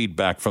negative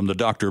feedback from the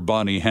Dr.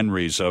 Bonnie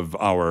Henrys of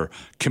our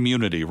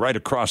community right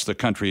across the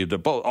country.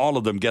 All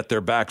of them get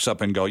their backs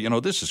up and go,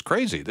 this is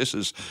crazy. This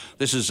is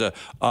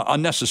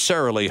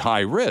unnecessarily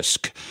high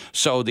risk.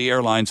 So the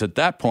airlines at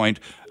that point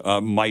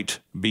might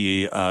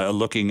be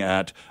looking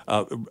at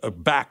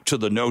back to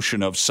the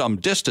notion of some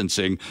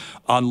distancing,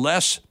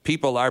 unless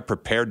people are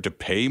prepared to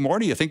pay more.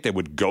 Do you think they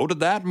would go to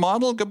that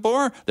model,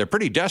 Gabor? They're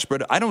pretty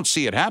desperate. I don't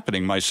see it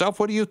happening myself.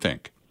 What do you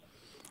think?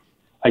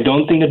 I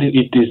don't think that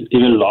it is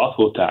even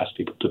lawful to ask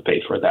people to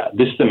pay for that.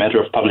 This is a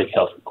matter of public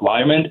health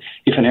requirement.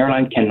 If an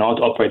airline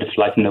cannot operate a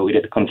flight in a way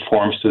that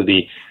conforms to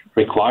the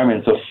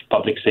requirements of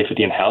public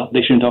safety and health,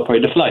 they shouldn't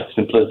operate the flight.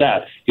 Simple as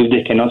that. If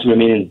they cannot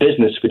remain in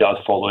business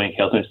without following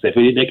health and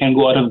safety, they can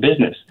go out of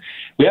business.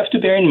 We have to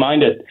bear in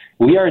mind that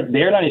the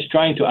airline is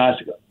trying to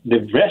ask the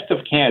rest of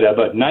Canada,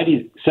 about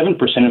 97%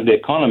 of the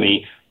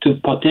economy, to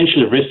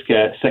potentially risk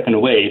a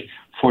second wave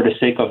for the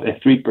sake of a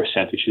 3%,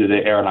 which is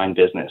the airline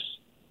business.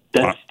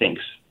 That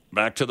stinks.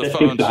 Back to the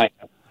phones.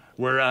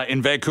 We're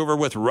in Vancouver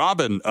with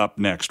Robin up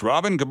next.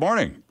 Robin, good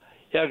morning.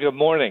 Yeah, good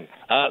morning.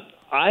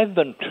 I've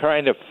been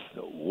trying to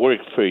work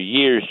for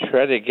years,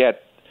 trying to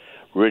get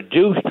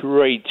reduced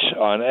rates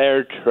on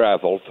air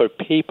travel for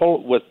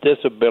people with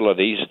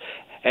disabilities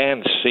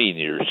and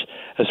seniors,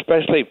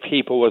 especially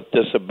people with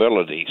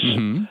disabilities.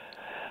 Mm-hmm.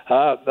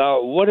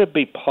 Now, would it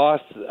be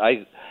possible?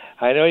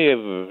 I know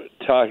you're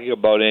talking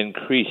about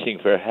increasing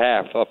for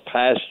half of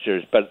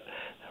passengers, but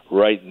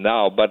right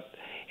now, but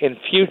in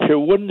future,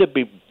 wouldn't it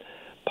be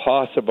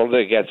possible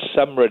to get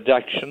some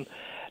reduction?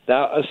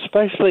 Now,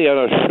 especially on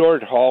a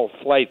short-haul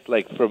flight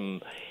like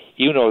from,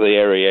 the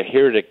area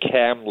here to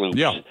Kamloops,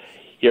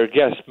 your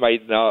guest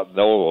might not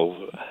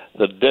know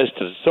the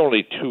distance. It's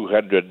only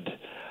 200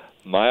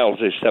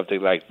 miles or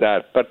something like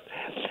that. But,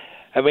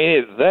 I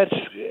mean, that's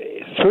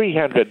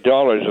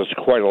 $300 is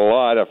quite a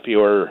lot if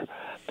you're...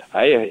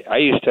 I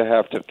used to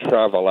have to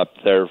travel up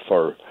there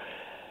for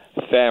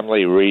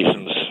family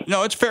reasons.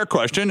 No, it's a fair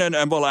question,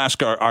 and we'll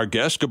ask our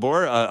guest,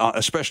 Gabor,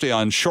 especially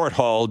on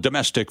short-haul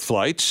domestic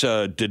flights,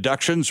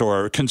 deductions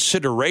or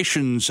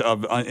considerations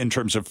in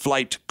terms of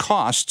flight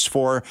costs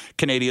for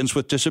Canadians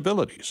with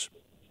disabilities.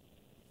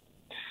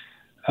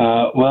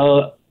 I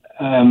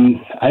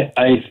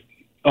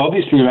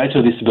obviously, rights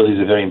of disability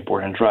is a very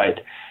important right,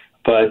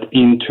 but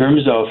in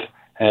terms of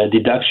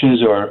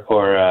deductions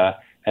or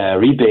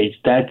rebates,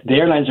 that the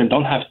airlines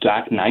don't have to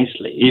act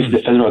nicely. If the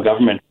federal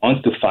government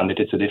wants to fund it,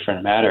 it's a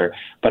different matter.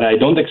 But I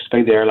don't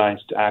expect the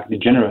airlines to act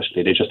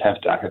generously. They just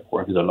have to act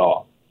according to the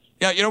law.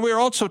 Yeah, we're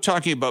also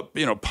talking about,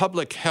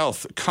 public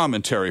health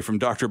commentary from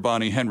Dr.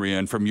 Bonnie Henry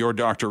and from your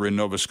doctor in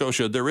Nova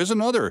Scotia. There is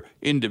another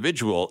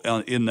individual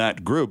in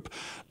that group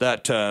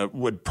that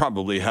would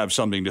probably have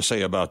something to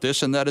say about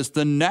this, and that is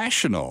the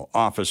National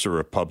Officer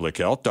of Public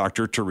Health,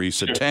 Dr.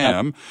 Teresa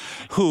Tam,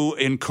 who,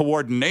 in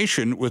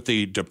coordination with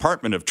the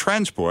Department of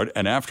Transport,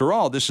 and after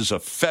all, this is a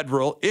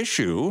federal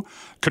issue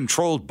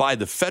controlled by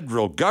the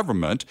federal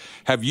government.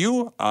 Have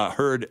you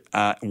heard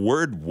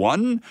word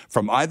one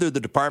from either the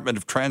Department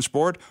of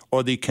Transport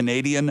or the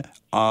Canadian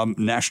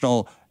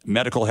National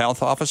Medical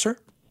Health Officer?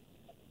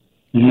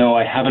 No,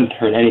 I haven't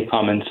heard any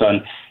comments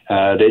on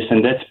this,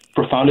 and that's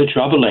profoundly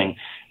troubling.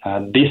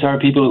 These are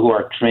people who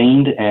are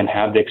trained and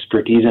have the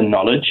expertise and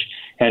knowledge,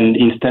 and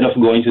instead of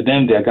going to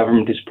them, their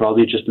government is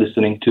probably just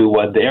listening to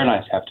what the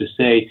airlines have to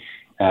say,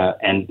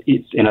 and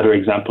it's another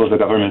example of the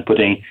government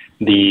putting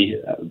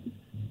the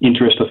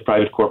interest of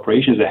private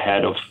corporations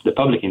ahead of the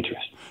public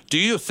interest. Do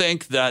you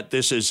think that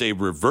this is a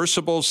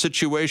reversible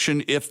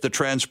situation if the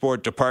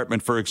Transport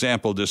Department, for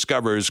example,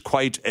 discovers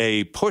quite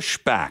a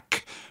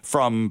pushback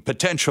from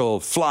potential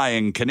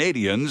flying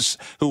Canadians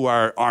who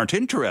aren't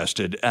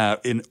interested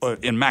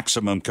in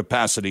maximum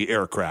capacity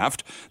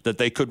aircraft, that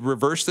they could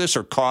reverse this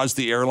or cause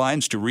the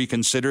airlines to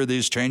reconsider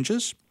these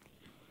changes?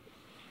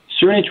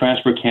 Certainly,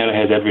 Transport Canada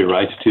has every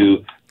right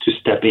to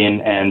step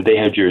in, and they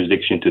have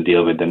jurisdiction to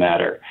deal with the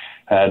matter.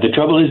 The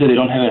trouble is that they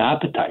don't have an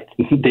appetite.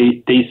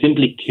 They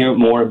simply care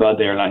more about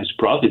the airline's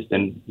profits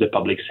than the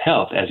public's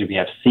health, as we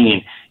have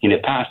seen in the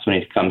past when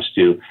it comes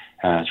to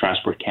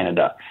Transport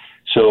Canada.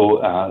 So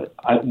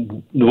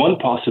the one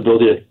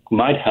possibility that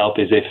might help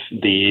is if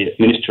the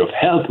Minister of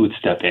Health would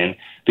step in,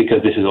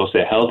 because this is also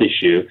a health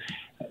issue.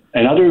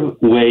 Another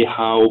way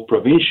how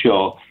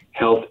provincial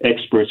health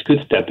experts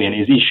could step in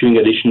is issuing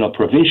additional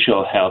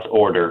provincial health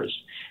orders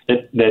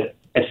that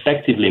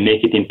effectively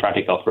make it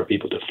impractical for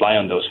people to fly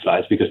on those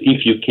flights, because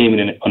if you came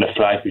in on a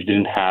flight which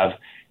didn't have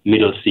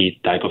middle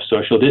seat type of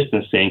social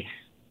distancing,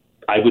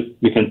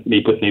 we can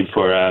be put in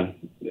for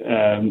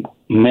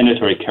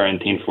mandatory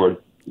quarantine for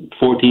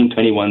 14,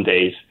 21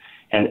 days,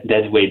 and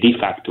that way, de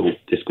facto,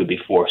 this could be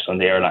forced on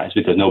the airlines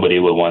because nobody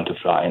will want to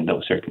fly in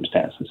those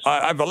circumstances.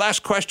 I have a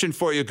last question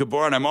for you,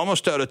 Gabor, and I'm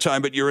almost out of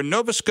time, but you're in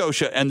Nova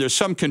Scotia, and there's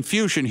some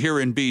confusion here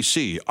in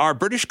BC. Are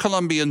British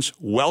Columbians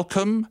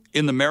welcome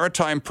in the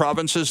maritime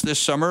provinces this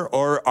summer,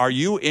 or are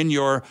you in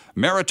your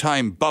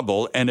maritime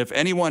bubble, and if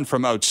anyone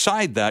from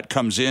outside that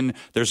comes in,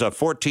 there's a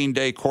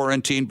 14-day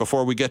quarantine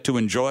before we get to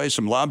enjoy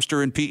some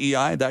lobster and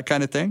PEI, that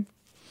kind of thing?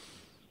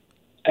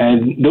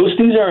 And those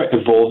things are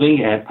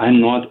evolving, and I'm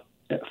not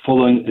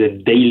following the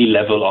daily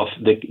level of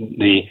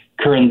the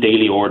current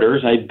daily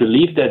orders. I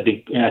believe that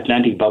the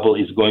Atlantic bubble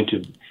is going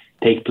to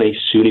take place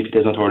soon if it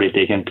has not already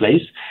taken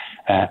place.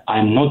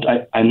 I'm not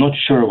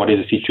sure what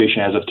is the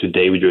situation as of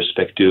today with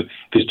respect to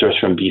visitors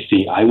from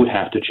BC. I would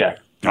have to check.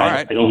 All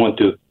right. I don't want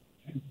to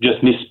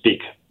just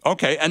misspeak.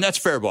 Okay, and that's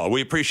fair ball.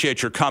 We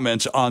appreciate your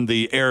comments on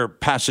the air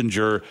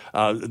passenger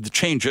the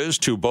changes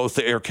to both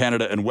the Air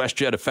Canada and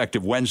WestJet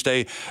effective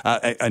Wednesday.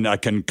 And I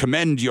can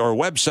commend your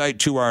website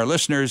to our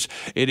listeners.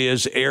 It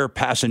is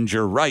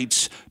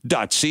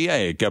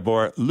airpassengerrights.ca.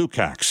 Gabor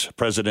Lukacs,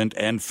 president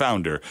and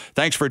founder.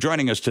 Thanks for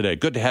joining us today.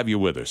 Good to have you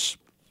with us.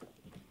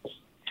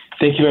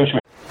 Thank you very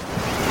much.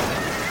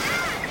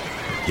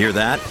 Hear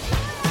that?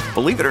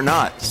 Believe it or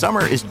not,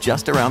 summer is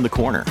just around the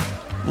corner.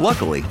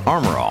 Luckily,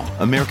 Armor All,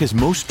 America's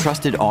most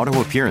trusted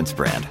auto appearance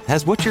brand,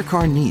 has what your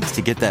car needs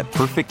to get that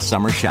perfect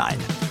summer shine.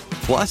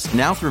 Plus,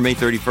 now through May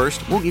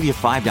 31st, we'll give you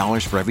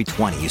 $5 for every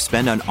 $20 you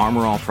spend on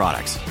Armor All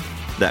products.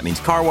 That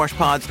means car wash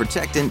pods,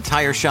 protectant,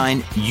 tire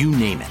shine, you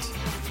name it.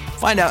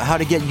 Find out how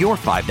to get your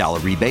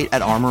 $5 rebate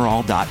at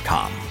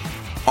armorall.com.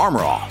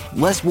 Armor All,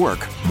 less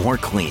work, more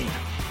clean.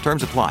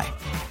 Terms apply.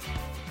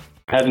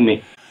 Having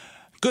me.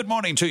 Good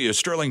morning to you.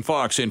 Sterling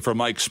Fox in for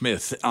Mike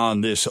Smith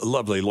on this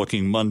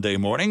lovely-looking Monday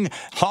morning.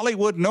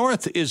 Hollywood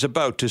North is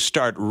about to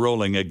start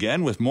rolling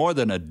again with more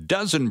than a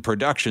dozen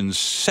productions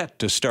set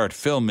to start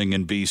filming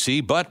in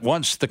BC. But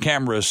once the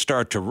cameras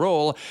start to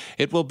roll,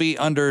 it will be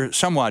under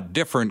somewhat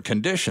different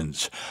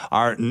conditions.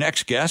 Our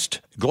next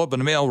guest, Globe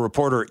and Mail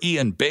reporter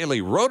Ian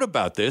Bailey, wrote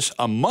about this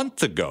a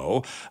month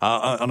ago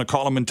on a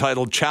column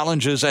entitled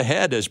Challenges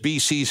Ahead as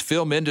BC's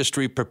film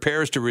industry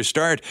prepares to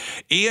restart.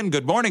 Ian,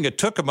 good morning. It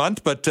took a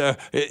month, but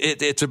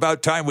it's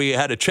about time we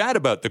had a chat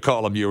about the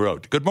column you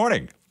wrote. Good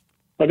morning.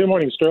 Good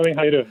morning, Sterling.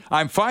 How you doing?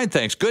 I'm fine,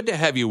 thanks. Good to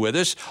have you with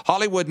us.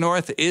 Hollywood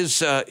North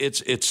is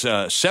it's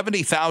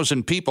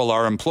 70,000 people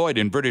are employed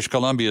in British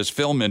Columbia's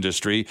film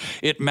industry.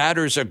 It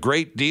matters a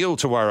great deal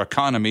to our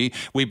economy.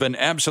 We've been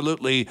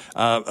absolutely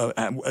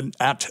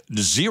at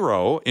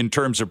zero in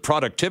terms of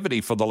productivity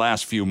for the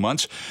last few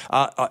months.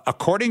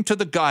 According to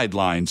the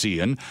guidelines,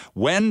 Ian,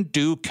 when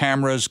do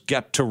cameras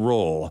get to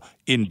roll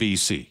in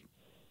BC?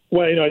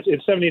 Well,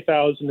 it's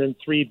 $70,000 and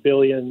 $3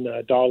 billion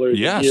a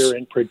year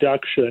in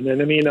production, and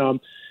I mean,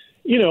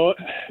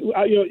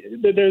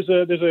 there's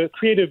a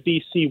Creative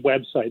BC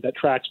website that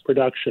tracks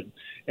production,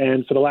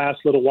 and for the last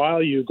little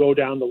while, you go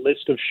down the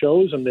list of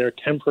shows, and they're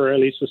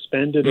temporarily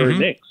suspended or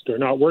nixed or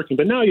not working.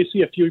 But now you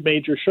see a few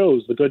major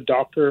shows: The Good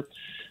Doctor,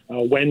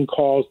 When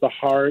Calls the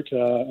Heart,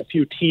 a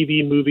few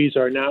TV movies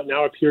are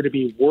now appear to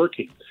be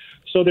working.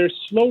 So they're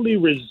slowly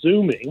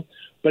resuming.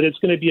 But it's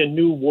going to be a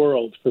new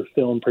world for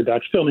film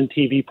production, film and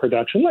TV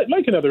production,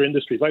 like in other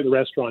industries, like the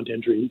restaurant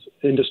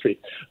industry,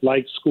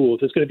 like schools.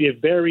 It's going to be a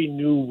very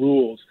new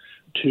rules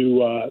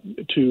to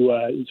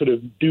sort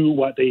of do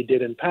what they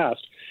did in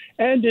past.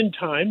 And in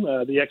time,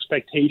 the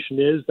expectation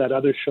is that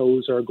other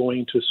shows are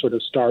going to sort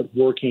of start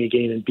working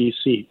again in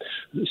BC.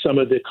 Some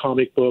of the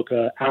comic book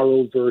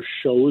Arrowverse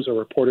shows are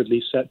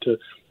reportedly set to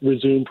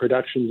resume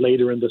production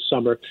later in the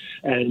summer,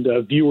 and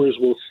viewers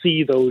will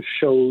see those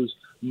shows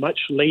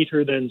much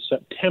later than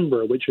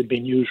September, which had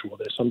been usual.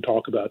 There's some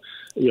talk about,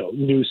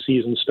 new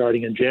season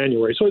starting in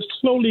January. So it's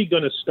slowly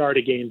going to start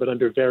again, but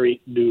under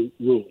very new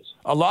rules.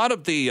 A lot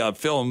of the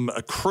film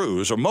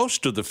crews, or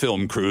most of the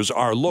film crews,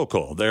 are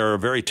local. They're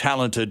very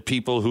talented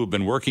people who've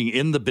been working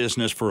in the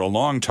business for a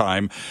long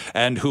time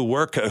and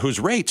whose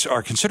rates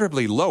are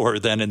considerably lower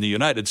than in the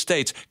United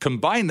States.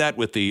 Combine that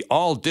with the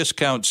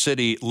all-discount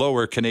city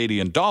lower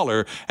Canadian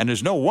dollar, and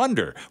there's no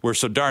wonder we're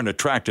so darn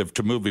attractive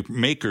to movie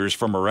makers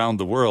from around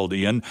the world,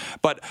 Ian.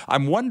 But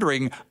I'm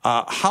wondering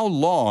how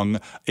long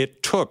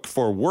it took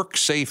for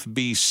WorkSafe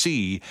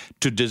BC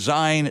to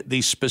design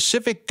the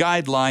specific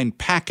guideline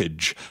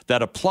package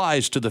that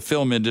applies to the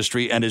film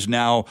industry and is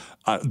now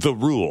the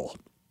rule.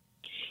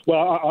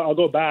 Well, I'll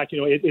go back.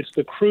 It's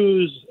the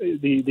crews,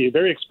 the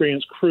very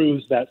experienced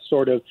crews that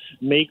sort of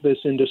make this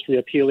industry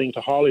appealing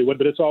to Hollywood,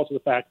 but it's also the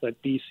fact that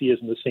BC is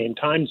in the same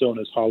time zone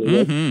as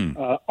Hollywood.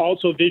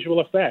 Also, visual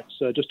effects.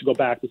 Just to go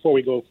back, before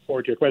we go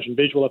forward to your question,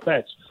 visual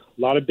effects.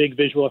 A lot of big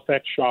visual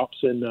effects shops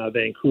in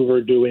Vancouver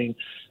doing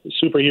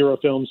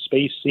superhero films,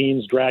 space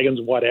scenes,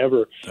 dragons,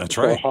 whatever. That's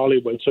for right.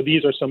 Hollywood. So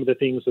these are some of the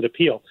things that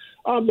appeal.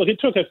 Look, it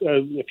took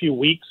a few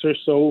weeks or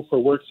so for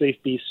WorkSafe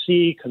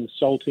BC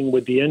consulting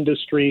with the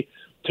industry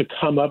to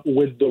come up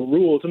with the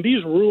rules. And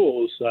these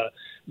rules,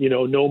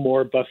 no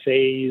more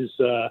buffets,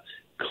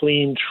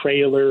 clean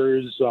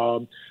trailers,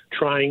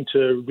 trying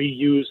to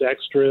reuse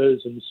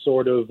extras and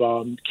sort of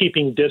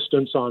keeping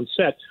distance on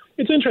set.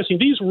 It's interesting.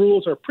 These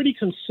rules are pretty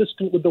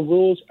consistent with the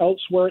rules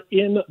elsewhere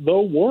in the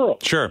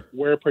world. Sure.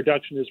 Where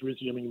production is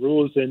resuming.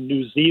 Rules in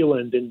New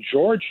Zealand, in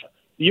Georgia,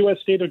 the U.S.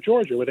 state of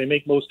Georgia, where they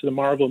make most of the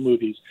Marvel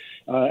movies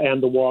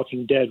and The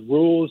Walking Dead.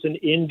 Rules in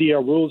India,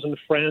 rules in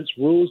France,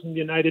 rules in the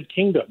United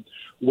Kingdom,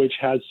 which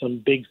has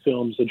some big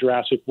films, the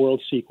Jurassic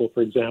World sequel,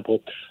 for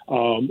example,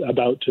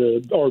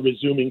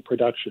 resuming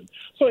production.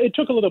 So it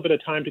took a little bit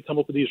of time to come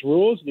up with these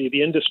rules.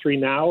 The industry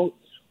now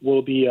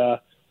will be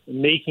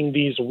making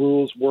these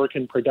rules work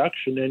in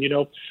production. And,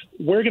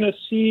 we're going to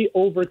see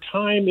over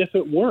time if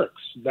it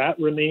works. That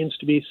remains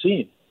to be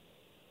seen.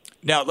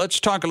 Now, let's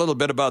talk a little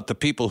bit about the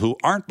people who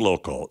aren't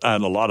local.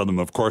 And a lot of them,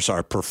 of course,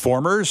 are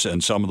performers,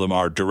 and some of them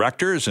are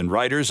directors and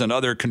writers and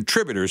other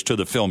contributors to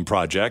the film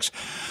projects.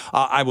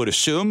 I would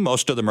assume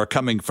most of them are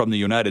coming from the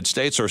United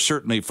States or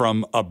certainly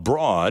from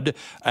abroad.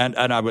 And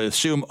I would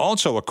assume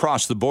also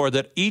across the board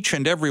that each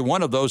and every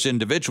one of those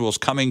individuals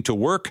coming to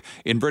work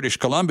in British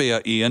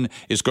Columbia, Ian,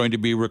 is going to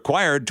be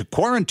required to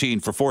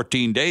quarantine for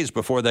 14 days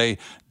before they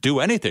do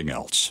anything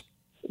else.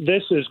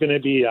 This is going to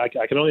be, I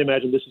can only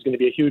imagine this is going to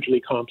be a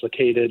hugely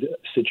complicated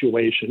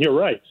situation. You're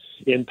right.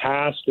 In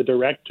past, the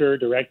director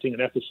directing an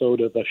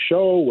episode of a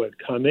show would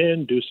come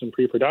in, do some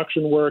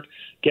pre-production work,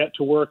 get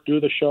to work, do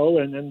the show,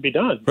 and then be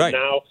done. Right.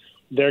 Now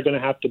they're going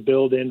to have to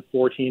build in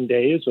 14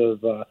 days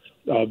of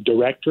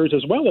directors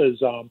as well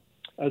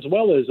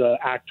as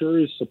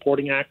actors,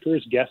 supporting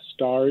actors, guest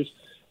stars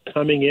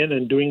coming in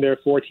and doing their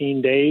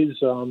 14 days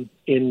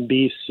in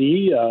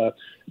BC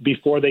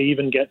before they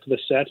even get to the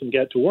set and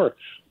get to work.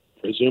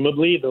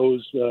 presumably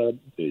those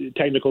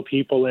technical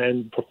people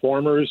and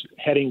performers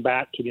heading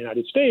back to the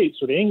United States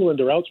or to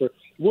England or elsewhere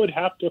would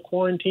have to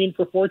quarantine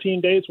for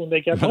 14 days when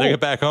they get home. When they get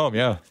back home,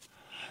 yeah.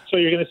 So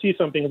you're going to see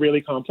something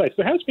really complex.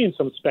 There has been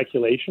some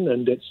speculation,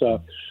 and it's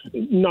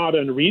not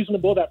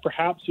unreasonable that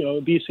perhaps,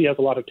 BC has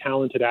a lot of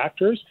talented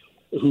actors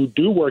who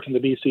do work in the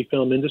BC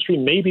film industry.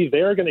 Maybe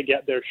they're going to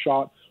get their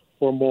shot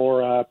for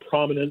more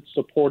prominent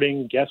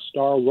supporting guest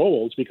star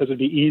roles because it'd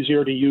be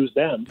easier to use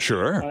them.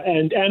 Sure.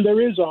 And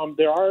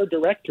there are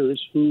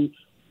directors who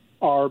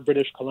are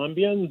British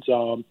Columbians,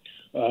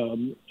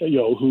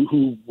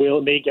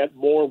 who may get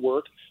more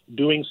work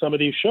doing some of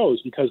these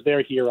shows because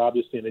they're here,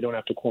 obviously, and they don't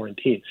have to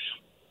quarantine.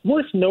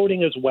 Worth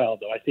noting as well,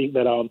 though, I think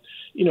that,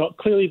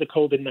 clearly the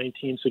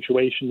COVID-19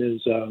 situation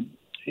is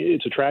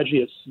it's a tragedy.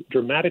 It's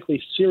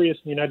dramatically serious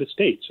in the United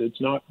States. It's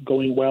not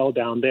going well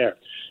down there.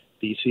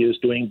 BC is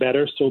doing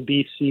better, so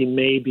BC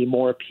may be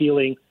more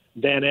appealing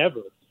than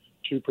ever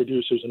to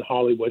producers in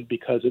Hollywood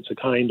because it's a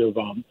kind of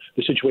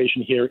the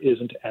situation here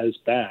isn't as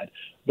bad.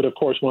 But, of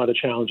course, one of the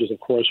challenges,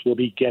 will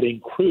be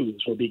getting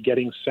crews, will be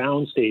getting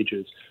sound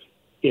stages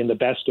in the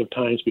best of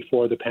times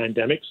before the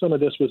pandemic. Some of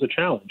this was a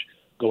challenge.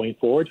 Going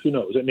forward, who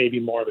knows? It may be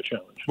more of a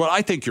challenge. Well,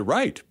 I think you're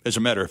right. As a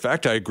matter of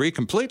fact, I agree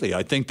completely.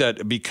 I think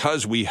that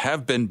because we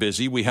have been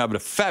busy, we have a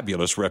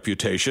fabulous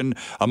reputation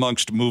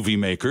amongst movie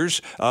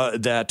makers.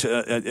 I'm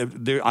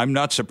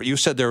not surprised. You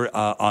said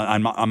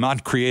I'm on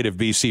Creative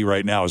BC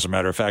right now, as a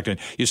matter of fact, and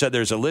you said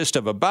there's a list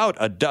of about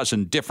a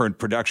dozen different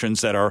productions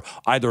that are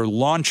either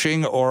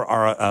launching or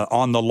are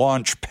on the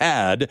launch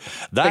pad.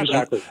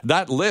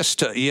 That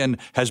list, Ian,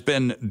 has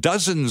been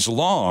dozens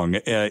long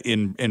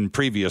in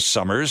previous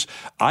summers.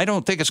 I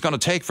don't think it's going to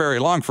take very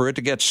long for it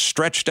to get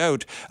stretched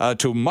out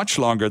to much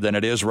longer than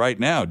it is right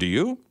now. Do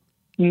you?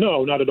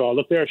 No, not at all.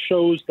 Look, there are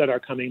shows that are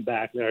coming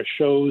back. There are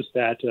shows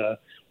that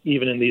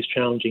even in these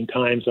challenging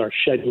times are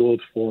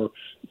scheduled for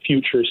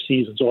future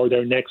seasons or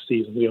their next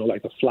season,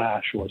 like The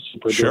Flash or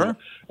Supergirl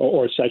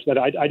or such. That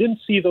I didn't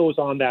see those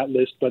on that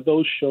list, but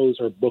those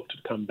shows are booked to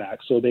come back,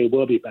 so they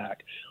will be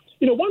back.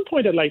 One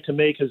point I'd like to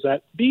make is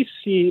that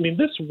BC,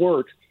 this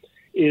work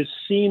is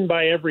seen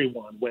by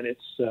everyone when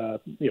it's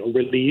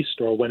released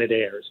or when it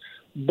airs.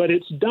 But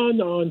it's done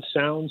on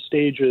sound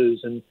stages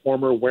and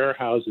former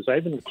warehouses. I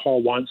even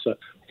recall once a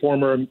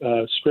former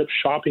strip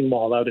shopping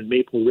mall out in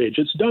Maple Ridge.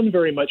 It's done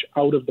very much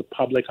out of the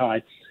public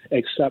eye,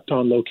 except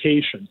on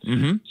location.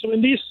 Mm-hmm. So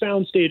in these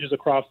sound stages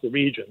across the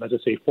region, as I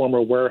say, former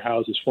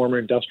warehouses, former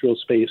industrial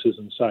spaces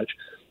and such,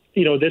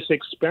 this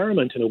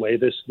experiment in a way,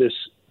 this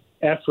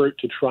effort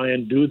to try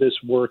and do this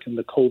work in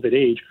the COVID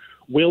age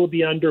will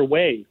be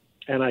underway.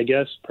 And I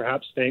guess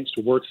perhaps thanks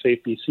to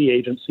WorkSafe BC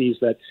agencies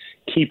that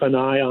keep an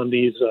eye on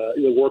these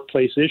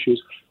workplace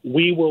issues,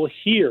 we will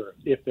hear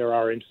if there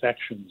are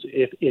infections,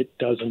 if it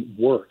doesn't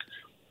work.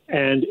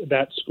 And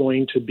that's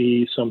going to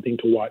be something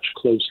to watch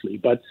closely.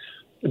 But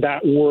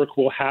that work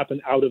will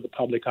happen out of the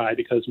public eye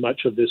because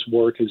much of this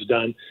work is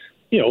done,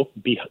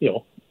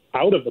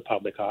 out of the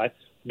public eye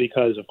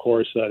because, of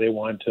course, they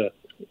want to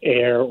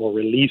air or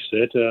release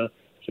it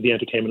for the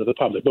entertainment of the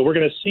public. But we're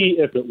going to see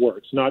if it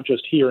works, not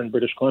just here in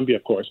British Columbia,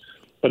 of course,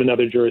 but in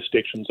other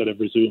jurisdictions that have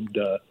resumed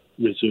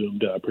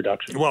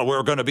production. Well,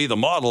 we're going to be the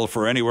model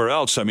for anywhere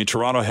else.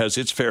 Toronto has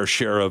its fair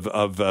share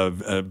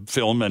of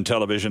film and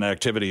television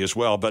activity as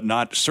well, but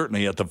not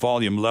certainly at the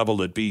volume level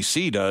that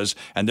BC does,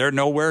 and they're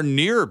nowhere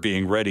near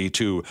being ready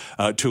to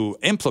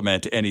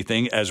implement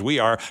anything as we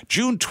are.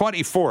 June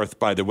 24th,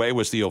 by the way,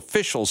 was the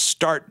official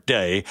start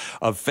day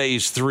of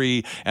Phase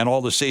 3 and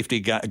all the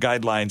safety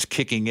guidelines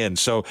kicking in.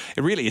 So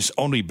it really has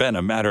only been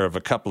a matter of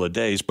a couple of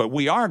days, but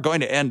we are going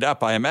to end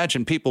up, I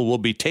imagine people will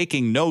be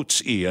taking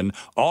notes, Ian,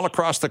 all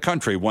across the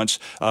country once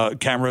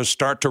cameras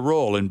start to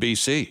roll in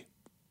BC.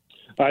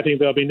 I think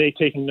they'll be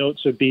taking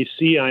notes of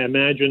BC. I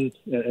imagine,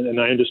 and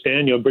I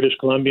understand, British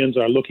Columbians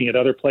are looking at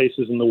other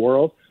places in the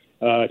world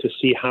to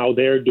see how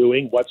they're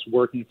doing, what's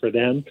working for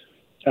them,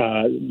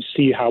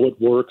 see how it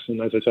works.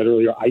 And as I said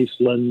earlier,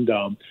 Iceland,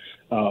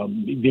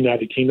 the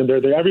United Kingdom,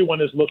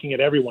 everyone is looking at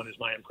everyone, is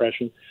my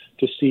impression,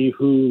 to see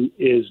who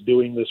is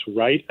doing this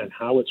right and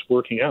how it's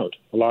working out.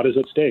 A lot is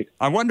at stake.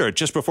 I wonder,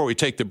 just before we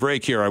take the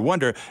break here,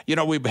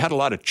 we've had a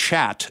lot of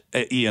chat,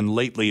 Ian,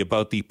 lately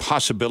about the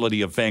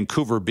possibility of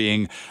Vancouver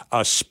being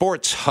a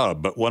sports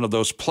hub, one of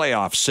those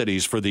playoff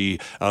cities for the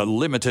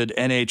limited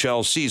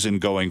NHL season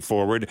going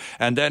forward.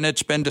 And then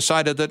it's been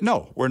decided that,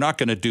 no, we're not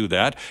going to do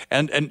that.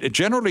 And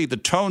generally the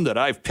tone that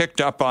I've picked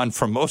up on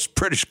from most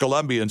British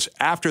Columbians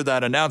after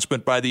that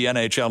announcement by the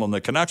NHL and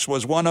the Canucks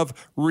was one of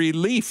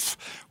relief.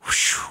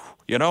 Whew.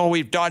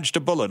 We've dodged a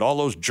bullet. All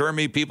those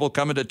germy people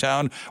coming to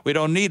town, we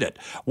don't need it.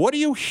 What are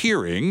you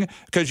hearing?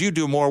 Because you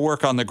do more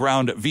work on the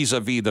ground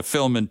vis-a-vis the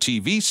film and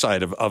TV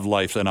side of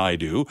life than I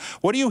do.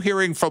 What are you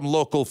hearing from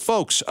local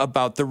folks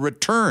about the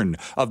return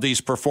of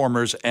these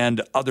performers and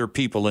other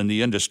people in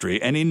the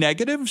industry? Any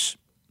negatives?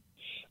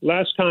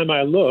 Last time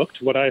I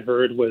looked, what I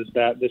heard was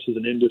that this is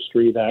an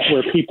industry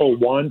where people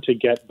want to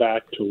get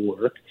back to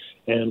work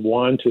and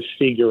want to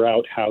figure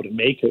out how to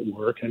make it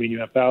work. You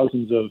have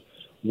thousands of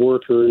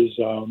workers,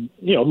 who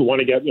want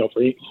to get,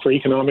 for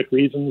economic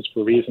reasons,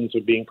 for reasons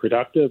of being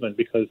productive, and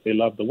because they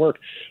love the work,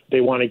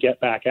 they want to get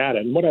back at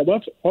it. And what I've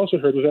also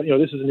heard was that,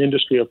 this is an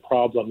industry of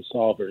problem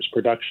solvers.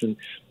 Production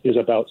is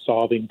about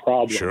solving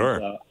problems.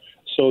 Sure.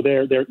 So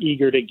they're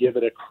eager to give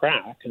it a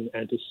crack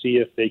and to see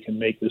if they can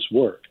make this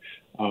work,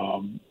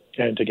 and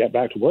to get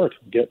back to work,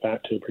 get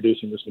back to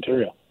producing this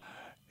material.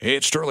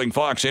 It's Sterling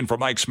Fox in for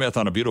Mike Smith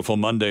on a beautiful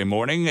Monday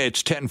morning.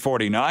 It's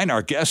 10:49.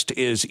 Our guest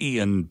is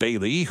Ian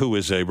Bailey, who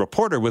is a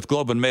reporter with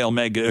Globe and Mail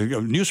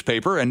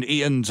newspaper, and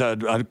Ian's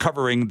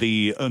covering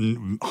the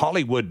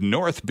Hollywood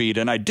North Beat.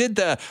 And I did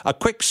a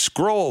quick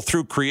scroll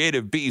through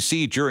Creative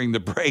BC during the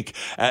break,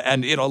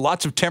 and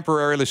lots of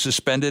temporarily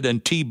suspended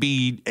and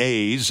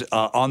TBAs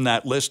on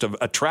that list of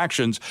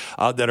attractions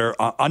that are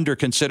under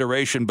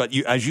consideration. But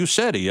as you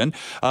said, Ian,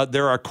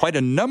 there are quite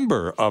a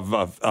number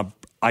of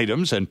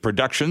items and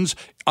productions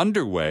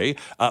underway.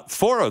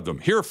 4 of them.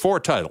 Here are 4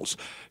 titles: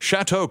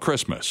 Chateau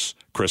Christmas,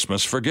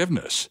 Christmas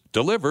Forgiveness,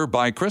 Deliver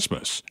by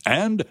Christmas,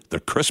 and The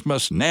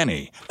Christmas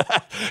Nanny.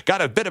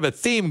 Got a bit of a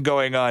theme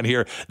going on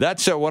here.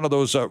 That's one of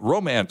those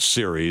romance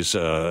series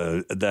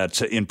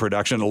that's in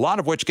production, a lot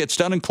of which gets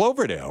done in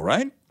Cloverdale,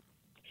 right?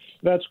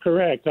 That's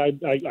correct. I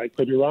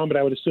could be wrong, but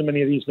I would assume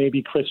many of these may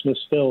be Christmas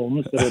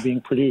films that are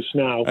being produced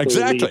now.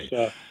 Exactly.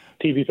 Release,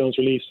 TV films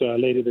released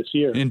later this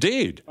year.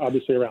 Indeed.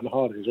 Obviously around the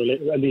holidays, or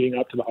leading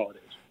up to the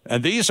holidays.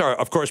 And these are,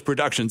 of course,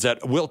 productions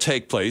that will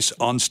take place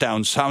on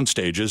sound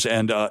stages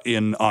and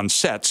on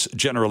sets,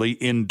 generally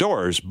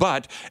indoors.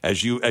 But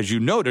as you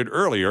noted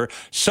earlier,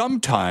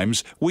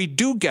 sometimes we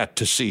do get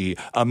to see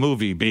a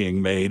movie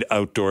being made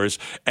outdoors,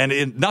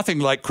 and nothing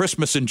like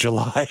Christmas in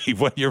July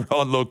when you're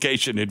on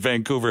location in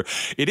Vancouver.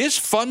 It is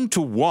fun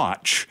to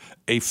watch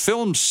a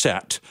film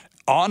set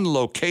on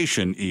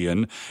location,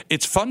 Ian.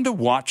 It's fun to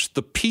watch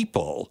the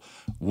people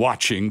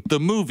watching the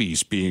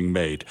movies being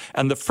made.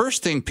 And the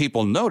first thing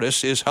people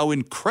notice is how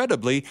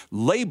incredibly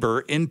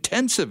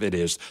labor-intensive it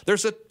is.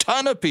 There's a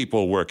ton of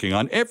people working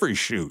on every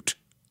shoot.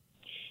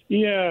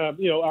 Yeah,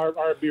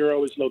 our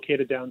bureau is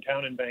located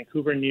downtown in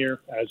Vancouver, near,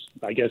 as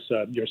I guess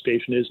your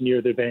station is,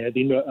 near the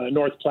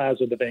North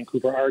Plaza of the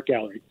Vancouver Art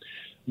Gallery.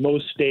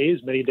 Most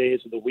days, many days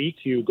of the week,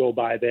 you go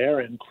by there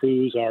and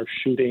crews are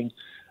shooting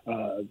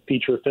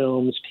feature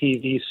films,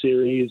 TV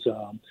series,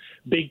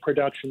 big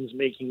productions,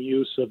 making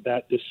use of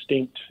that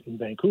distinct, in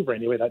Vancouver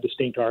anyway, that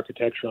distinct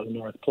architecture on the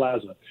North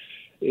Plaza.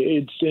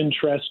 It's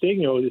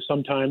interesting,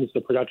 sometimes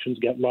the productions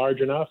get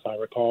large enough. I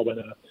recall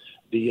when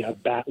the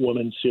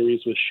Batwoman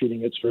series was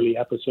shooting its early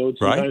episodes,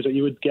 sometimes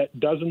you would get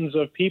dozens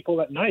of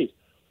people at night,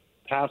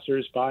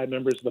 passers-by,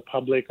 members of the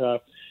public,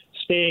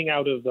 staying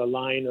out of the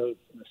line of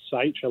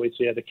sight, shall we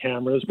say, of the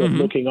cameras, but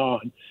looking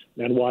on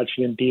and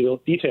watching in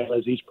detail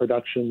as these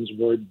productions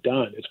were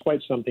done. It's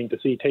quite something to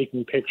see,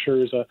 taking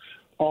pictures,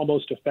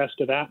 almost a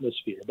festive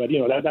atmosphere. But,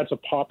 that's a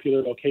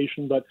popular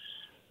location. But,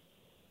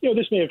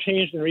 this may have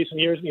changed in recent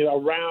years,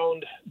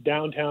 around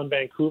downtown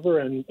Vancouver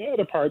and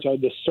other parts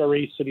of the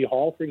Surrey City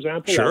Hall, for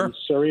example. Sure.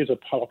 Surrey is a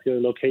popular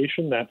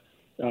location that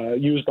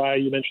used by,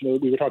 you mentioned,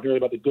 we were talking earlier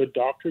about The Good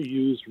Doctor,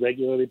 used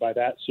regularly by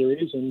that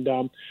series. And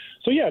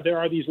there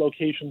are these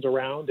locations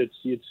around.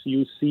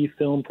 You see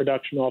film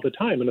production all the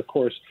time. And, of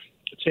course,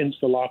 since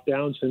the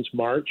lockdown, since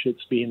March,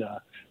 it's been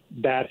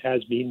that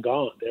has been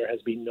gone. There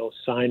has been no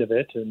sign of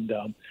it. And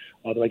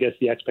although I guess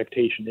the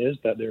expectation is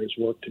that there is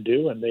work to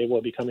do, and they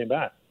will be coming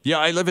back. Yeah,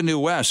 I live in New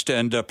West,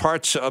 and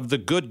parts of The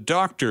Good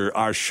Doctor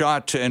are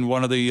shot in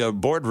one of the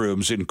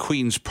boardrooms in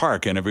Queen's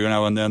Park, and every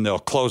now and then they'll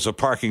close a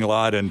parking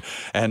lot and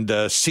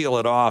seal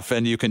it off,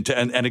 and you can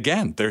and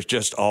again, there's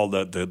just all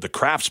the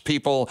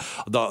craftspeople,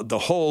 the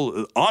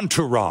whole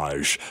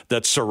entourage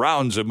that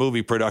surrounds a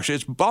movie production.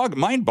 It's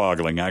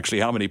mind-boggling, actually,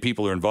 how many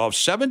people are involved.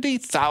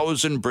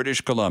 70,000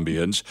 British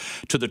Columbians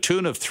to the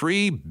tune of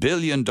 $3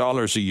 billion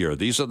a year.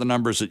 These are the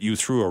numbers that you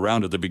threw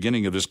around at the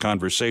beginning of this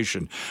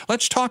conversation.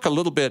 Let's talk a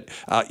little bit,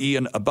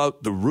 Ian,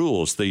 about the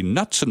rules, the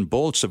nuts and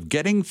bolts of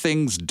getting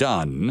things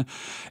done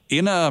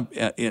in a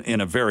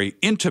very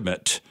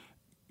intimate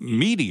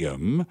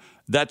medium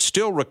that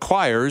still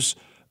requires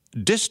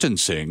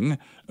distancing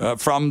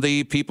from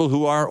the people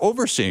who are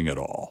overseeing it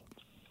all.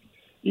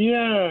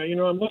 Yeah,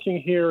 I'm looking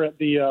here at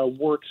the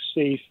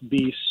WorkSafe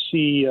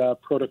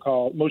BC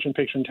protocol, motion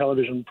picture and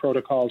television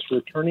protocols for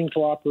returning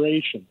to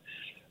operation.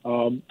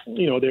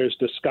 There's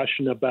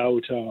discussion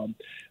about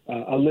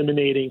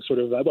eliminating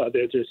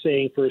they're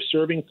saying for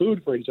serving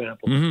food, for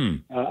example,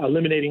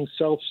 eliminating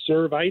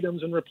self-serve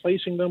items and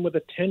replacing them with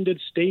attended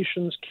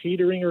stations,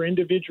 catering, or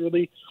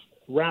individually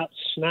wrapped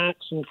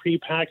snacks and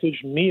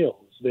prepackaged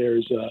meals.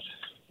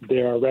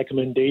 There are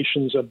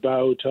recommendations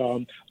about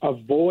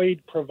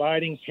avoid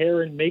providing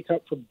hair and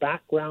makeup for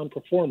background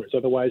performers,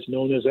 otherwise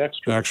known as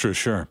extras. Extras,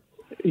 sure.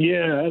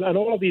 Yeah, and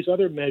all of these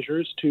other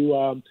measures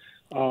to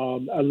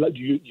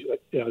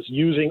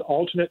using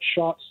alternate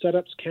shot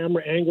setups,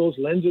 camera angles,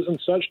 lenses, and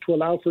such to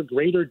allow for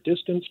greater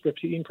distance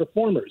between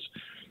performers,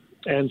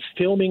 and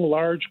filming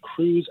large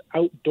crew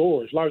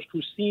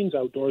scenes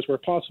outdoors where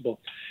possible.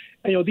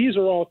 And, these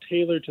are all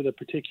tailored to the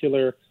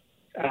particular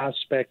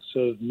aspects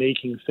of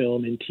making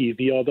film and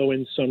TV, although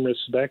in some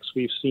respects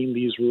we've seen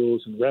these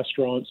rules in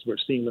restaurants, we're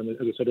seeing them, as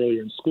I said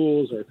earlier, in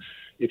schools, or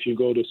if you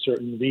go to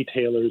certain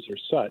retailers or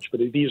such.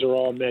 But these are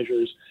all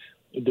measures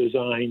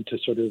designed to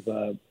sort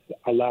of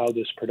allow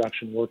this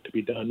production work to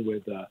be done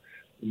with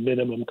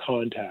minimum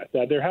contact.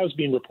 There has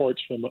been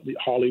reports from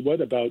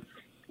Hollywood about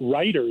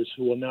writers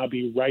who will now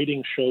be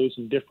writing shows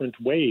in different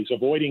ways,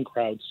 avoiding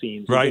crowd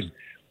scenes, right, just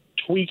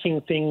tweaking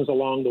things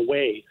along the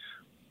way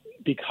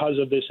because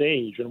of this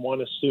age. And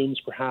one assumes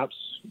perhaps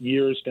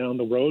years down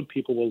the road,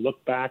 people will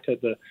look back at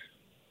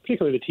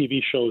particularly the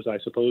TV shows, I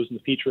suppose, and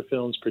the feature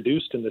films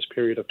produced in this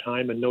period of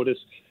time and notice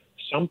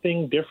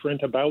something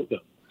different about them,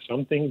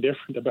 something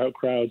different about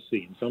crowd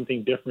scenes,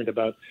 something different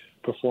about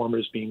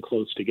performers being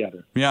close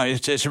together. Yeah,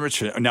 it's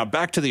rich. Now,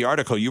 back to the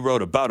article you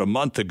wrote about a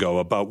month ago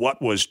about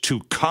what was to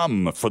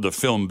come for the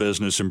film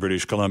business in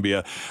British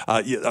Columbia.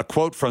 A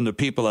quote from the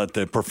people at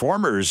the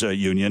Performers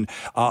Union.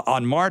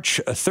 On March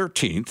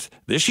 13th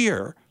this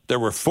year, there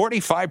were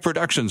 45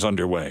 productions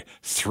underway.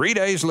 3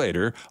 days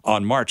later,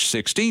 on March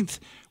 16th,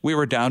 we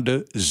were down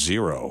to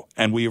 0,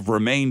 and we've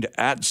remained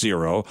at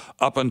 0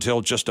 up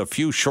until just a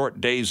few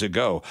short days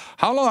ago.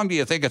 How long do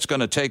you think it's going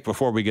to take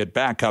before we get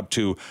back up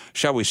to,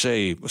 shall we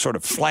say, sort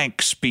of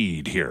flank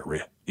speed here,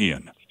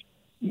 Ian?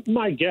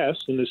 My guess,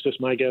 and it's just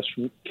my guess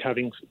from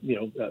having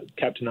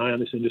kept an eye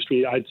on this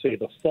industry, I'd say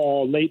the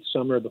fall, late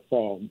summer, the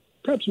fall,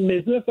 perhaps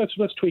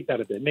let's tweak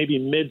that a bit. Maybe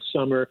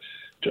midsummer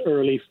to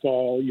early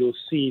fall, you'll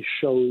see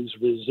shows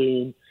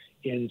resume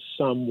in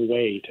some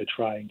way to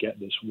try and get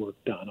this work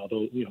done,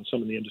 although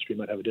some in the industry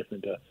might have a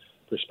different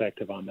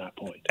perspective on that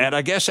point. And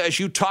I guess as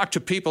you talk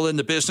to people in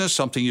the business,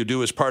 something you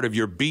do as part of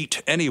your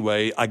beat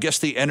anyway, I guess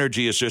the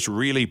energy is just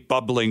really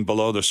bubbling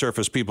below the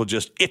surface, people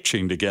just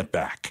itching to get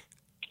back.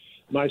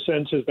 My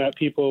sense is that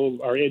people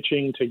are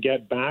itching to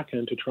get back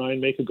and to try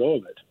and make a go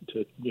of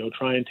it, to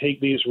try and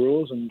take these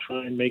rules and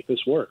try and make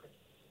this work.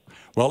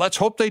 Well, let's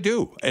hope they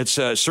do. It's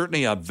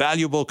certainly a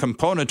valuable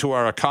component to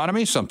our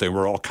economy, something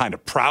we're all kind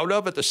of proud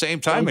of at the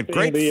same time. And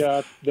great.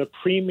 The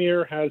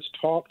Premier has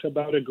talked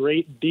about a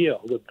great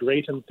deal with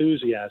great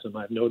enthusiasm,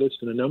 I've noticed,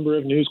 in a number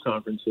of news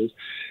conferences.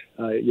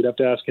 You'd have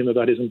to ask him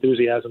about his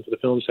enthusiasm for the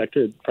film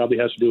sector. It probably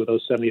has to do with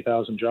those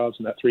 70,000 jobs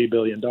and that $3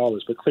 billion,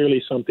 but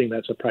clearly something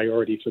that's a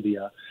priority for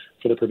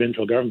the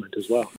provincial government as well.